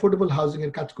 আমরা একটা অ্যাফোর্ডেবল হাউজিং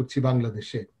এর কাজ করছি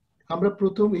বাংলাদেশে। আমরা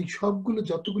প্রথম এই সবগুলো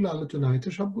যতগুলো আলোচনা হয়েছে,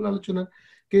 সবগুলো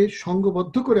আলোচনাকে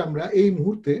সংঘবদ্ধ করে আমরা এই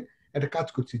মুহূর্তে একটা কাজ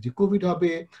করছি যে কোভিড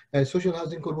হবে, সোশ্যাল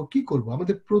হাউজিং করব, কি করব।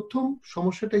 আমাদের প্রথম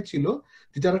সমস্যাটাই ছিল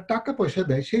যে যারা টাকা পয়সা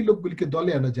দেয় সেই লোকগুলিকে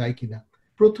দলে আনা যায় কিনা।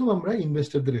 প্রথম আমরা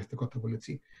ইনভেস্টরদের সাথে কথা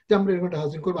বলেছি যে আমরা এরকম একটা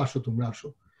হাউজিং করবো, আসো তোমরা আসো।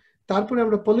 তারপরে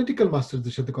আমরা পলিটিক্যাল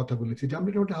মাস্টারদের সাথে কথা বলেছি যে আমরা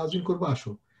এরকম একটা হাউজিং করবো,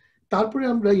 আসো। তারপরে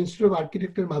আমরা ইনস্টিটিউট অফ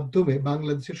আর্কিটেক্টের মাধ্যমে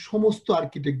বাংলাদেশের সমস্ত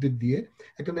আর্কিটেক্টদের দিয়ে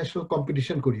একটা ন্যাশনাল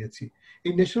কম্পিটিশন করিয়েছি।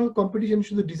 এই ন্যাশনাল কম্পিটিশন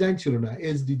শুধু ডিজাইন ছিল না,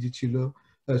 এসডিজি ছিল,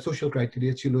 সোশ্যাল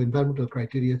ক্রাইটেরিয়া ছিল, এনভায়রনমেন্টাল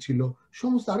ক্রাইটেরিয়া ছিল,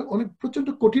 সমস্ত আরো অনেক প্রচন্ড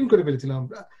কঠিন করে ফেলেছিলাম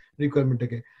আমরা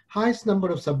রিকোয়ারমেন্টটাকে। হাইয়েস্ট নাম্বার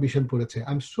অফ সাবমিশন পড়েছে।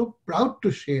 I am so proud to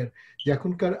share যে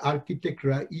এখনকার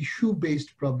আর্কিটেক্টরা ইস্যু বেসড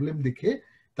প্রবলেম দেখে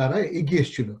তারা এগিয়ে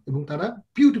এসেছিল এবং তারা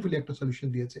বিউটিফুলি একটা সলিউশন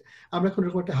দিয়েছে। আমরা এখন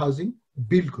এরকম একটা হাউজিং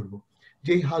বিল্ড করবো,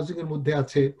 যেই হাউজিং এর মধ্যে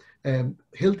আছে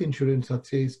হেলথ ইন্স্যুরেন্স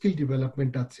আছে, স্কিল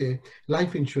ডেভেলপমেন্ট আছে,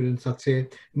 লাইফ ইন্স্যুরেন্স আছে,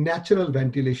 ন্যাচারাল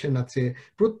ভেন্টিলেশন আছে,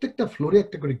 প্রত্যেকটা ফ্লোরে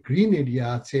একটা করে গ্রিন এরিয়া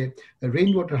আছে,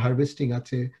 রেইন ওয়াটার হারভেস্টিং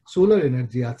আছে, সোলার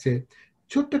এনার্জি আছে,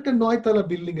 ছোট্ট একটা 9 তলা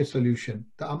বিল্ডিং এর সলিউশন।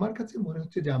 তা আমার কাছে মনে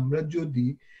হচ্ছে যে আমরা যদি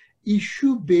ইস্যু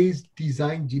বেসড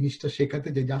ডিজাইন জিনিসটা শেখাতে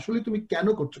যাই, যে আসলে তুমি কেন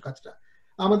করছো কাজটা।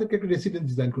 আমাদেরকে একটা রেসিডেন্স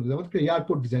ডিজাইন করতে হবে, আমাদেরকে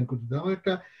এয়ারপোর্ট ডিজাইন করতে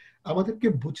হবে, আমাদেরকে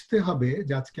বুঝতে হবে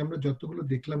যে আজকে আমরা যতগুলো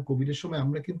দেখলাম কোভিডের সময়,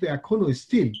 আমরা কিন্তু এখনো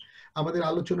স্টিল আমাদের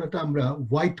আলোচনাটা আমরা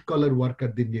হোয়াইট কলার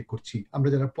ওয়ার্কারদের নিয়ে করছি, আমরা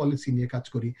যারা পলিসি নিয়ে কাজ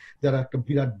করি, যারা একটা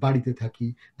বিরাট বাড়িতে থাকি,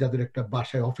 যাদের একটা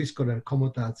বাসায় অফিস করার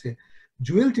ক্ষমতা আছে।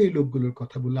 জুয়েল যে লোকগুলোর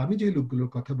কথা বললাম, আমি যে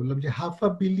লোকগুলোর কথা বললাম যে 500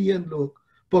 মিলিয়ন লোক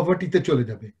পভার্টিতে চলে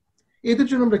যাবে, এদের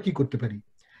জন্য আমরা কি করতে পারি।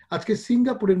 আজকে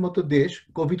সিঙ্গাপুরের মতো দেশ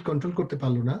কোভিড কন্ট্রোল করতে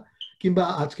পারলো না, কিংবা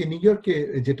আজকে নিউ ইয়র্কে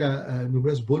যেটা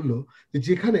নুবরাস বললো,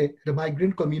 যেখানে একটা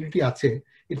মাইগ্রেন্ট কমিউনিটি আছে,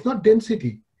 ইটস নট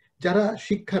ডেনসিটি, যারা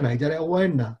শিক্ষা নাই, যারা অ্যাওয়ার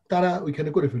না, তারা ওইখানে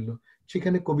করে ফেললো,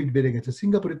 সেখানে কোভিড বেড়ে গেছে,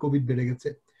 সিঙ্গাপুরে কোভিড বেড়ে গেছে।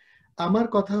 আমার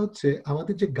কথা হচ্ছে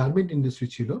আমাদের যে গার্মেন্ট ইন্ডাস্ট্রি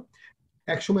ছিল,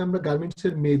 একসময় আমরা গার্মেন্টস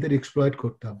এর মেয়েদের এক্সপ্লয়েট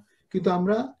করতাম, কিন্তু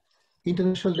আমরা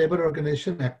ইন্টারন্যাশনাল লেবার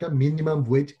অর্গানাইজেশন একটা মিনিমাম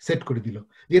ওয়েজ সেট করে দিল,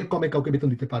 এর কমে কাউকে বেতন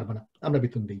দিতে পারবে না, আমরা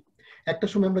বেতন দিই। একটা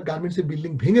সময় আমরা গার্মেন্টস এর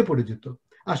বিল্ডিং ভেঙে পড়ে যেত,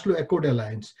 আসলো অ্যাকর্ড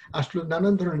অ্যালায়েন্স, আসলো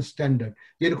নানান ধরনের স্ট্যান্ডার্ড,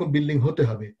 এরকম বিল্ডিং হতে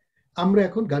হবে। আমরা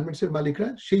এখন গার্মেন্টস এর মালিকরা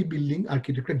সেই বিল্ডিং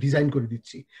আর্কিটেক্টরা ডিজাইন করে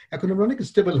দিচ্ছি। এখন আমরা অনেক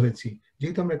স্টেবল হয়েছি,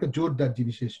 যেহেতু আমরা একটা জোরদার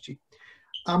জিনিস এসেছি।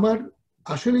 আমার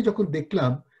আসলে যখন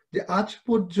দেখলাম যে আজ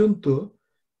পর্যন্ত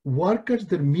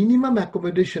ওয়ার্কার্সদের মিনিমাম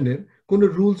অ্যাকোমোডেশনের কোনো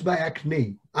রুলস বা অ্যাক্ট নেই,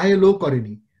 আইএলও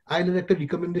করেনি। আইএলওর একটা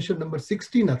রিকমেন্ডেশন নাম্বার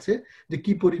 16 আছে যে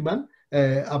কি পরিমাণ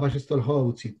আবাসস্থল হওয়া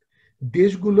উচিত।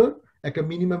 দেশগুলোর একটা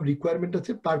মিনিমাম রিকোয়ারমেন্ট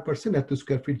আছে, পার পার্সন এত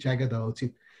স্কোয়ার ফিট জায়গা দেওয়া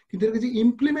উচিত, কিন্তু এটাকে যে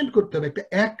ইমপ্লিমেন্ট করতে হবে একটা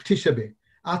অ্যাক্ট হিসেবে,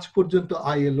 আজ পর্যন্ত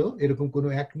ILO এরকম কোনো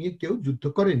অ্যাক্ট নিয়ে কেউ যুদ্ধ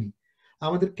করেনি।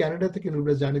 আমাদের কানাডা থেকে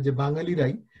নুবরা জানে যে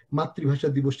বাঙালিরাই মাতৃভাষা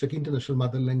দিবসটাকে ইন্টারন্যাশনাল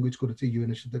মাদার ল্যাঙ্গুয়েজ করেছে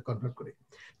UN এর সাথে কনভার্ট করে।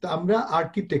 তো আমরা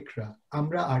আর্কিটেক্টরা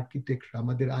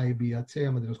আমাদের IAB আছে,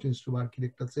 আমাদের ওয়েস্টার্ন ইনস্টিটিউট অফ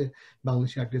আর্কিটেক্ট আছে,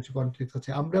 বাংলাদেশ আর্কিটেকচার কনফ্লিক্ট আছে,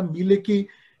 আমরা মিলে কি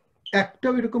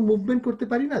একটাও এরকম মুভমেন্ট করতে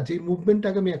পারি না যে মুভমেন্ট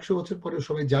আগামী 100 বছর পরে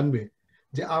সবাই জানবে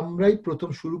যে আমরাই প্রথম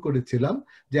শুরু করেছিলাম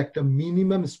যে একটা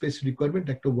মিনিমাম স্পেস রিকোয়ারমেন্ট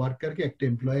একটা ওয়ার্কারকে, একটা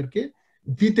এমপ্লয়ারকে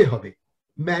দিতে হবে,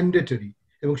 ম্যান্ডেটরি,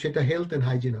 এবং সেটা হেলথ এন্ড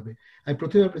হাইজিন হবে। আমি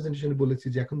প্রথমে প্রেজেন্টেশনে বলেছি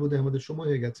যে এখন বোধহয় আমাদের সময়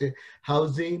হয়ে গেছে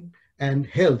হাউজিং অ্যান্ড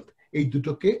হেলথ এই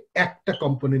দুটোকে একটা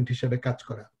কম্পোনেন্ট হিসেবে কাজ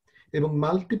করা, এবং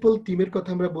মাল্টিপল টিমের কথা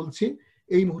আমরা বলছি।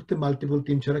 এই মুহূর্তে মাল্টিপল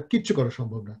টিম ছাড়া কিচ্ছু করা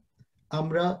সম্ভব না,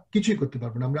 আমরা কিছুই করতে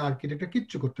পারবো না, আমরা আর্কিটেক্টরা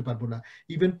কিচ্ছু করতে পারবো না।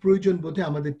 ইভেন প্রয়োজন বোধে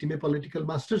আমাদের টিমে পলিটিক্যাল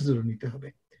মাস্টার্সদেরও নিতে হবে।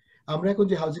 আমরা এখন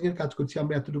যে হাউজিং এর কাজ করছি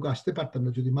আমরা এতটুকু আসতে পারতাম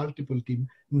না যদি মাল্টিপল টিম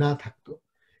না থাকতো।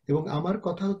 এবং আমার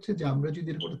কথা হচ্ছে যে আমরা যদি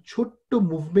এরকম ছোট্ট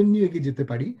মুভমেন্ট নিয়ে এগিয়ে যেতে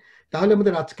পারি তাহলে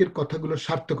আমাদের আজকের কথাগুলোর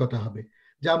সার্থকতা হবে,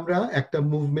 যে আমরা একটা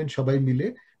মুভমেন্ট সবাই মিলে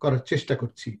করার চেষ্টা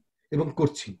করছি এবং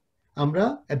করছি। আমরা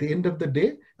at the end of the day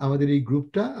আমাদের এই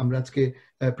গ্রুপটা, আমরা আজকে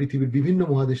পৃথিবীর বিভিন্ন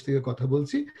মহাদেশ থেকে কথা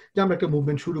বলছি যে আমরা একটা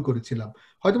মুভমেন্ট শুরু করেছিলাম।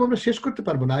 হয়তো আমরা শেষ করতে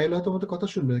পারবো না, আইএলও হয়তো আমাদের কথা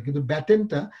শুনবে না, কিন্তু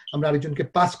ব্যাটেনটা আমরা আরেকজনকে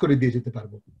পাস করে দিয়ে যেতে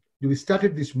পারবো। We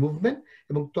started this movement,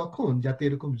 এবং তখন যাতে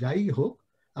এরকম যাই হোক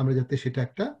আমরা যাতে সেটা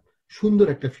একটা সুন্দর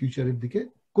একটা ফিউচারের দিকে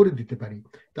করে দিতে পারি।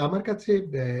 তো আমার কাছে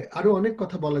আরো অনেক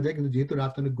কথা বলা যায়, কিন্তু যেহেতু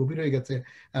রাত অনেক গভীর হয়ে গেছে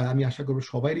আমি আশা করবো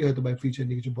সবারই হয়তো বা ফিউচার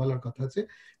নিয়ে কিছু বলার কথা আছে।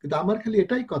 কিন্তু আমার খালি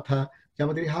এটাই কথা যে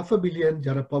আমাদের 500 বিলিয়ন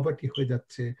যারা পভার্টি হয়ে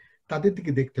যাচ্ছে তাদের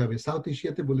দিকে দেখতে হবে। সাউথ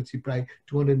এশিয়াতে বলেছি প্রায়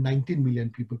 219 মিলিয়ন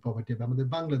পিপল পভার্টি হবে, আমাদের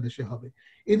বাংলাদেশে হবে।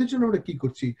 এদের জন্য আমরা কি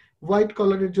করছি? হোয়াইট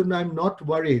কলারের জন্য আই এম নট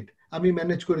ওয়ারিড, আমি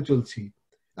ম্যানেজ করে চলছি,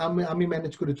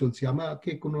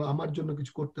 আমার জন্য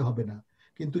কিছু করতে হবে না।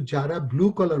 কিন্তু যারা ব্লু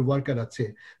কলার ওয়ার্কার আছে,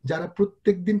 যারা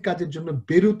প্রত্যেকদিন কাজের জন্য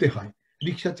বেরোতে হয়,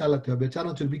 রিক্সা চালাতে হবে,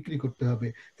 চানাচুর বিক্রি করতে হবে,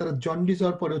 তারা জন্ডিস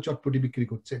হওয়ার পরেও চটপটি বিক্রি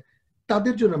করছে,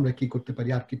 তাদের জন্য আমরা কি করতে পারি?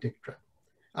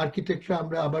 আর্কিটেক্টরা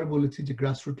আমরা আবার বলেছি যে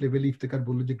গ্রাসরুট লেভেলে, ইফতেখার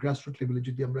বললো যে গ্রাসরুট লেভেলে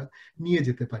যদি আমরা নিয়ে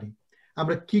যেতে পারি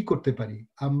আমরা কি করতে পারি?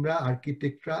 আমরা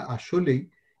আর্কিটেক্টরা আসলেই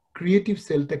ক্রিয়েটিভ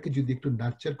সেলটাকে যদি একটু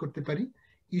নার্চার করতে পারি,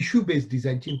 ইস্যু বেসড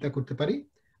ডিজাইন চিন্তা করতে পারি,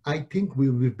 I think we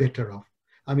will be better off.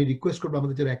 আমি রিকোয়েস্ট করবো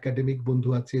আমাদের যারা একাডেমিক বন্ধু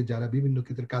আছে, যারা বিভিন্ন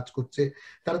ক্ষেত্রে কাজ করছে,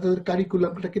 তারা তাদের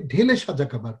কারিকুলামটাকে ঢেলে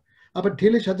সাজাক, আবার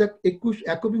ঢেলে সাজাক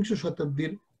 21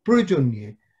 শতাব্দীর প্রয়োজন নিয়ে,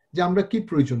 যে আমরা কি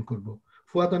প্রয়োজন করব।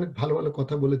 ফুয়াদ অনেক ভালো ভালো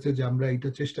কথা বলেছে যে আমরা এটা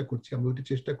চেষ্টা করছি, আমরা ওইটা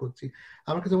চেষ্টা করছি।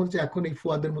 আমার কাছে মনে হচ্ছে এখন এই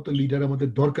ফুয়াদের মতো লিডার আমাদের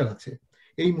দরকার আছে।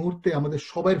 এই মুহূর্তে আমাদের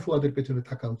সবাই ফুয়াদের পেছনে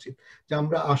থাকা উচিত, যে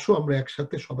আমরা আমরা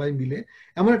একসাথে সবাই মিলে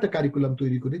এমন একটা কারিকুলাম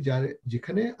তৈরি করি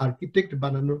যেখানে আর্কিটেক্ট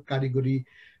বানানোর কারিগরি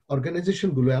অর্গানাইজেশন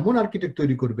গুলো এমন আর্কিটেক্ট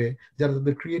তৈরি করবে যারা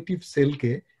তাদের ক্রিয়েটিভ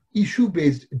সেলকে ইস্যু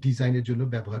বেসড ডিজাইনের জন্য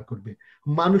ব্যবহার করবে,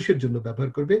 মানুষের জন্য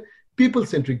ব্যবহার করবে, পিপল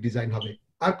সেন্ট্রিক ডিজাইন হবে।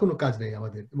 আর কোনো কাজ নেই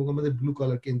আমাদের, এবং আমাদের ব্লু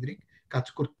কলার কেন্দ্রিক কাজ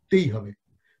করতেই হবে।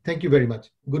 Thank you very much,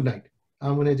 good night.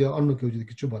 আমার মনে হয় যে অন্য কেউ যদি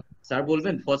কিছু বলে। স্যার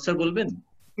বলবেন, ফুয়াদ স্যার বলবেন?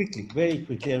 ভেরি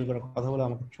কুইকলি আমি কথা বলে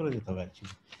আমাকে চলে যেতে হবে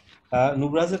অ্যাকচুয়ালি।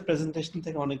 নুবরাজের প্রেজেন্টেশন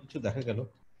থেকে অনেক কিছু দেখা গেল।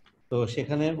 তো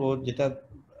সেখানে ও যেটা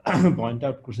পয়েন্ট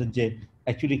আউট করছে যে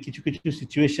অ্যাকচুয়ালি কিছু কিছু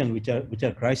situation which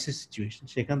are crisis situation,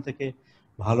 সেখান থেকে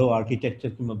ভালো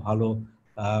আর্কিটেকচার কিংবা ভালো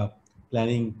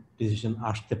প্ল্যানিং ডিসিশন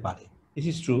আসতে পারে। This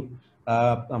is true.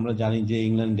 আমরা জানি যে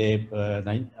ইংল্যান্ডে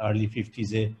আর্লি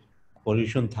 50s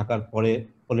পলিউশন থাকার পরে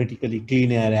পলিটিক্যালি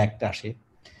ক্লিন এয়ার অ্যাক্ট আসে।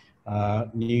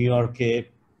 নিউ ইয়র্কে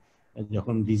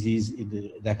যখন ডিজিজ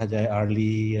দেখা যায়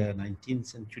আর্লি 19th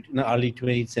সেঞ্চুরি না আর্লি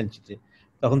 20th সেঞ্চুরিতে,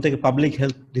 তখন থেকে পাবলিক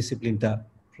হেলথ ডিসিপ্লিনটা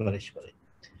ফ্লারিশ করে।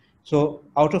 So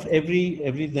out of every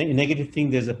negative thing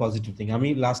there is a positive thing. আমি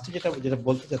লাস্টে যেটা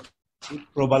বলতে চাচ্ছি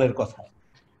প্রবালের কথা,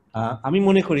 আমি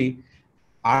মনে করি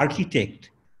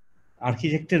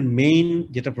আর্কিটেক্টের মেইন,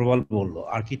 যেটা প্রবাল বললো,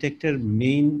 আর্কিটেক্টের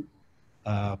মেইন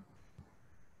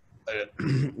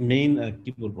কি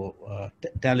বলবো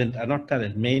ট্যালেন্ট, নট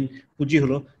ট্যালেন্ট, মেইন পুঁজি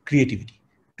হলো creativity,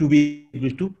 two be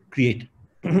able to create.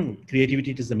 Creativity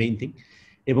is the main thing,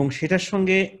 এবং সেটার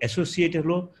সঙ্গে অ্যাসোসিয়েট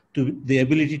হলো to the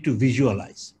ability to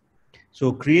visualise. So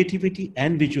creativity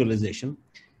and visualisation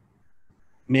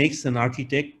makes an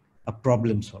architect a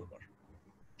problem solver.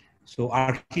 So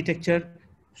architecture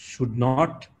should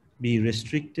not be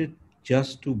restricted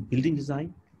just to building design.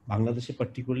 Bangladesh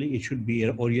particularly, it should be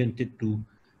oriented to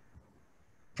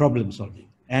problem solving,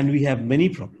 and we have many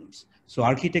problems. So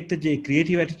architecture যে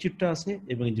creative attitude টা আছে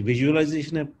এবং যে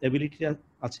visualization ability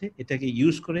আছে, এটাকে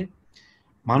use করে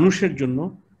মানুষের জন্য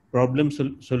problem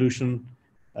solution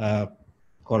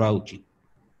করা উচিত।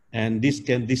 And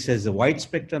this has a wide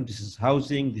spectrum. This is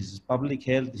housing, this is public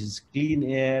health, this is clean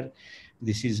air,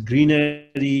 this is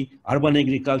greenery, urban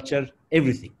agriculture,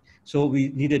 everything. So we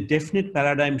need a definite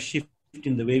paradigm shift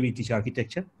in the way we teach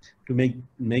architecture to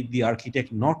make the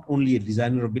architect not only a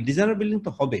designer of building. Designer of building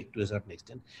to hobe to a certain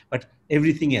extent, but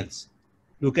everything else.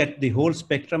 Look at the whole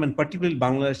spectrum, and particularly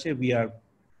Bangladesh, we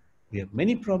have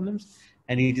many problems,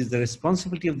 and it is the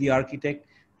responsibility of the architect,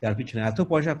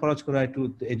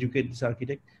 to educate this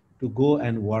architect to go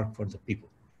and work for the people.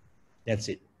 That's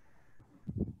it.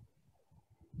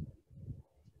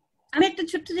 আমি একটা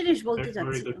ছোট্ট জিনিস বলতে That's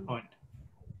চাচ্ছি। very good point.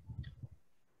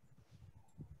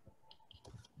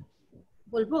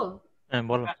 বলবো? হ্যাঁ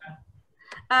বলো।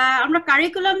 আমরা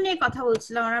কারিকুলাম নিয়ে কথা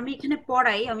বলছিলাম, আর আমি এখানে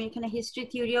পড়াই, আমি এখানে হিস্ট্রি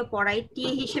থিওরিও পড়াই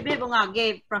টিএ হিসেবে এবং আগে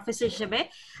প্রফেসর হিসেবে।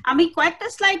 আমি কয়েকটা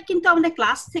স্লাইড কিন্তু আমাদের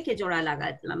ক্লাস থেকে জোড়া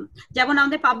লাগাইলাম, যেমন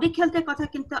আমাদের পাবলিক হেলথের কথা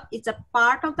কিন্তু it's a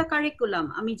part of the curriculum.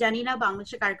 আমি জানি না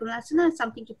বাংলাদেশের কারিকুলাম আছে না,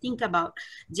 সামথিং টু থিঙ্ক অ্যাবাউট,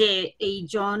 যে এই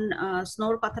জন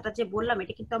স্নোর কথাটা যে বললাম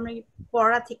এটা কিন্তু আমি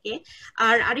পড়া থেকে।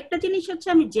 আর আরেকটা জিনিস হচ্ছে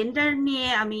আমি জেন্ডার নিয়ে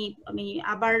আমি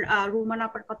আবার রুমান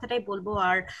আপার কথাটাই বলবো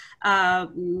আর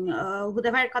হুদা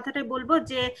ভাইয়ের কথাটাই বলবো,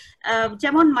 যে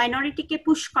যেমন মাইনরিটিকে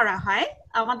পুশ করা হয়,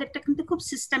 আমাদেরটা কিন্তু খুব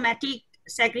সিস্টেম্যাটিক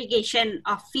segregation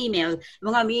of female,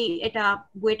 এবং আমি এটা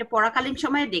বইটা পড়াকালীন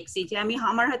সময়ে দেখছি যে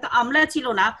আমার হয়তো আমলা ছিল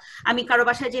না, আমি কারো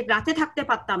বাসায় যে রাতে থাকতে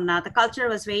পারতাম না, the culture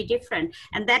was very different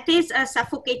and that is a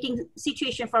suffocating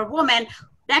situation for women.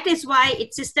 That is why it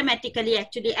systematically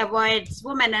actually avoids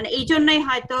women, and এই জন্যই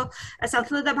হয়তো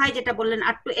শামসুল হুদা ভাই যেটা বললেন,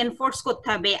 আর টু এনফোর্স করতে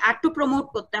হবে, আর টু প্রমোট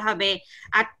করতে হবে,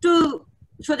 আর টু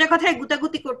সোজা কথায়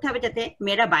গুতাগুতি করতে হবে যাতে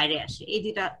মেয়েরা বাইরে আসে। এই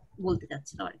দুটা বলতে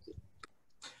চাচ্ছিলাম আর কি।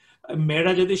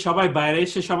 মেয়েরা যদি সবাই বাইরে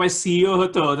এসে সবাই সিইও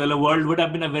হতো, তাহলে world would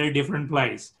have been a very different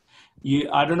place.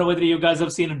 I don't know whether you guys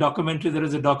have seen a documentary. There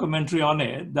is a documentary on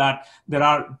it that there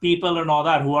are people and all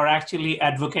that who are actually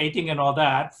advocating and all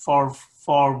that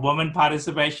for women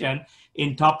participation in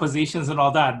top positions and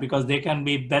all that, because they can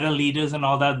be better leaders and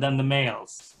all that than the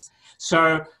males. So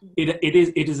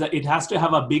it has to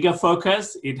have a bigger focus.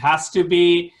 It has to be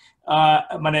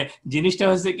মানে জিনিসটা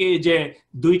হচ্ছে কি যে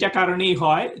দুইটা কারণেই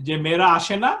হয়, যে মেয়েরা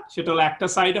আসে না সেটা হলো একটা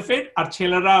সাইড অফ ইট, আর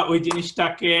ছেলেরা ওই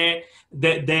জিনিসটাকে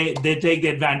they take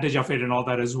the advantage of it and all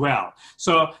that as well.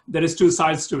 So there is two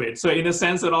sides to it. So in a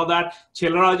sense and all that,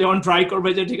 ছেলেরা যখন ট্রাই করবে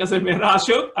যে ঠিক আছে মেয়েরা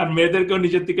আসুক, আর মেয়েদেরকেও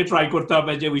নিজের থেকে ট্রাই করতে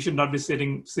হবে যে we should not be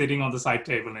sitting on the side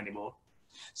table anymore.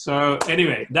 So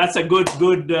anyway, that's a good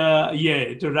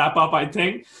to wrap up, I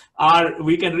think.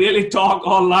 We can really talk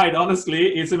all night, honestly.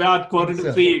 It's about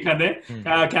 2:45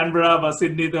 Canberra or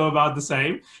Sydney, though about the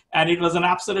same. And it was an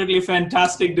absolutely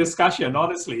fantastic discussion,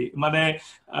 honestly. Mane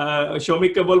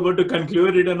Shomikka bolbo to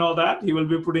conclude it and all that. He will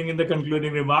be putting in the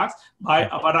concluding remarks.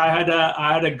 But I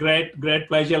had a great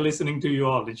pleasure listening to you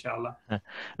all, inshallah.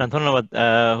 ধন্যবাদ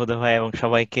হুদা ভাই, এবং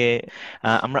সবাইকে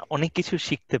আমরা অনেক কিছু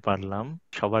শিখতে পারলাম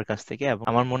সবার কাছ থেকে। এবং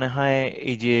আমার মনে হয়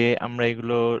এই যে আমরা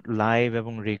এগুলো লাইভ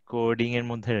এবং রেকর্ডিং এর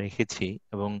মধ্যে রেখেছি,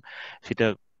 এবং সেটা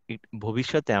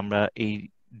ভবিষ্যতে আমরা এই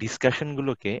ডিসকাশন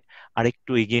গুলোকে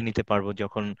আরেকটু এগিয়ে নিতে পারবো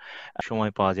যখন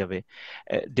সময় পাওয়া যাবে।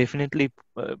 ডেফিনেটলি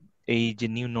এই যে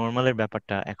নিউ নর্মালের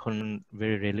ব্যাপারটা এখন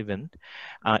ভেরি রেলিভেন্ট।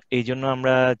 এই জন্য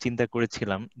আমরা চিন্তা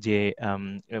করেছিলাম যে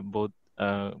বোথ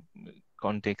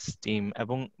কনটেক্সট টিম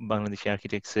এবং বাংলাদেশি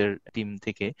আর্কিটেক্টস এর টিম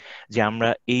থেকে যে আমরা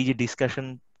এই যে ডিসকাশন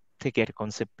থেকে একটা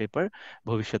কনসেপ্ট পেপার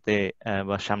ভবিষ্যতে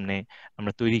বা সামনে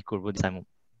আমরা তৈরি করব।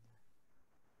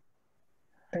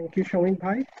 Thank you, Shamik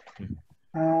bhai.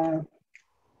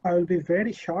 I will be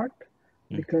very short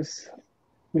because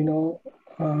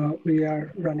we are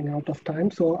running out of time.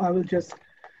 So I will just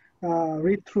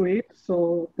read through it so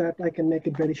that I can make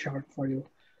it very short for you.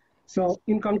 So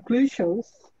in conclusions,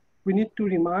 we need to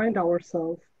remind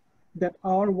ourselves that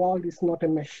our world is not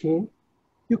a machine.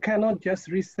 You cannot just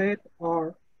reset or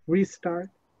restart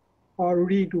or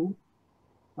redo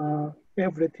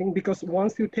everything, because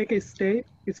once you take a state,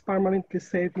 it's permanently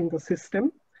saved in the system,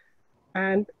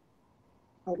 and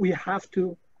we have to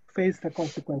face the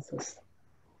consequences.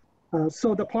 So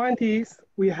the point is,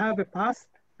 we have a past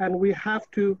and we have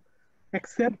to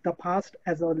accept the past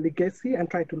as our legacy and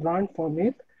try to learn from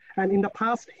it. And in the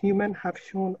past, humans have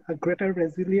shown a greater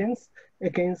resilience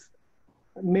against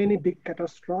many big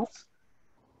catastrophes.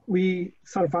 We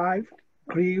survived,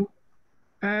 grew,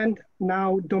 and now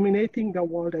dominating the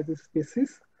world as a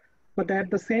species. But at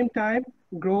the same time,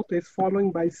 growth is following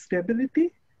by stability,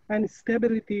 and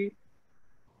stability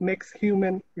makes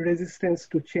human resistance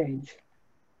to change.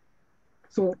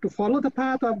 So to follow the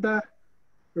path of the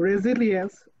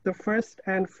resilience, the first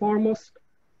and foremost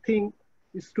thing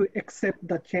is to accept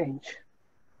the change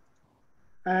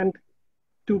and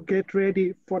to get ready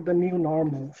for the new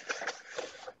normal.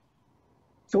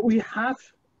 So we have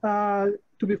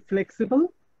to be flexible,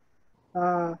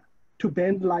 to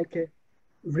bend like a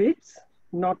reeds,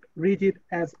 not rigid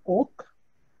as oak.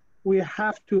 We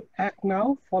have to act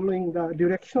now following the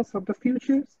directions of the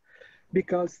futures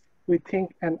because we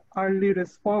think an early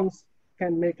response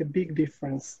can make a big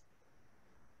difference.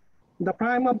 The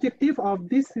prime objective of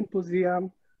this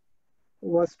symposium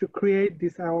was to create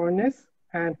this awareness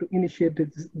and to initiate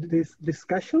these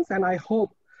discussions. And I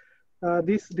hope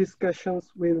these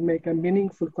discussions will make a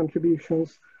meaningful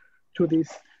contributions to this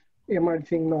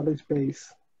emerging knowledge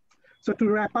base. So to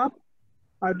wrap up,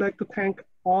 I'd like to thank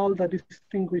all the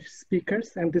distinguished speakers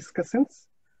and discussants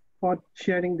for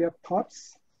sharing their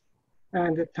thoughts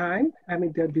and their time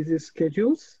amid their busy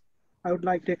schedules. I would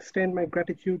like to extend my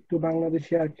gratitude to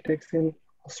Bangladeshi architects in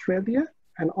Australia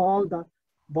and all the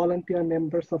volunteer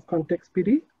members of Context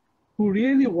PD who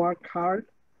really worked hard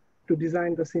to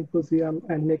design the symposium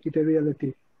and make it a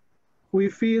reality. We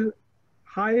feel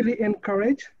highly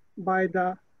encouraged by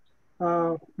the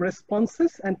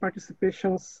responses and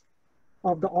participations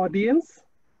of the audience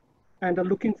and are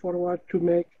looking forward to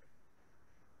make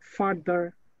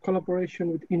further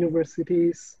collaboration with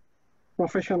universities,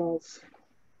 professionals,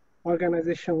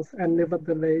 organizations, and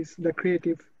nevertheless the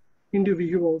creative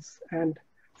individuals and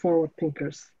forward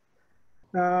thinkers.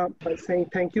 By saying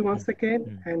thank you once again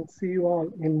and see you all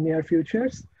in near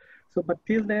futures. So, but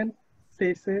till then,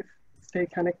 stay safe, stay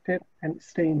connected, and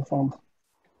stay informed.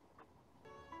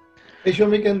 Hey,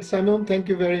 Shomik and Simon, thank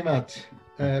you very much.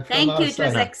 Thank you. It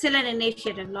was excellent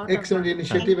initiative. Excellent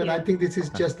initiative, and I think this is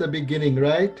just the beginning,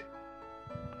 right?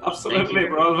 Absolutely,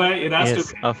 bro. It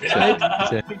has to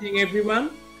be. Meeting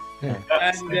everyone. Yeah.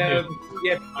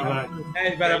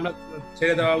 And আমরা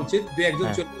ছেড়ে দেওয়া উচিত দুই একজন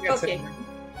চলে গেছে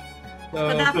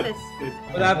খোদা হাফেজ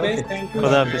খোদা হাফেজ থ্যাংক ইউ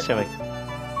খোদা হাফেজ সবাই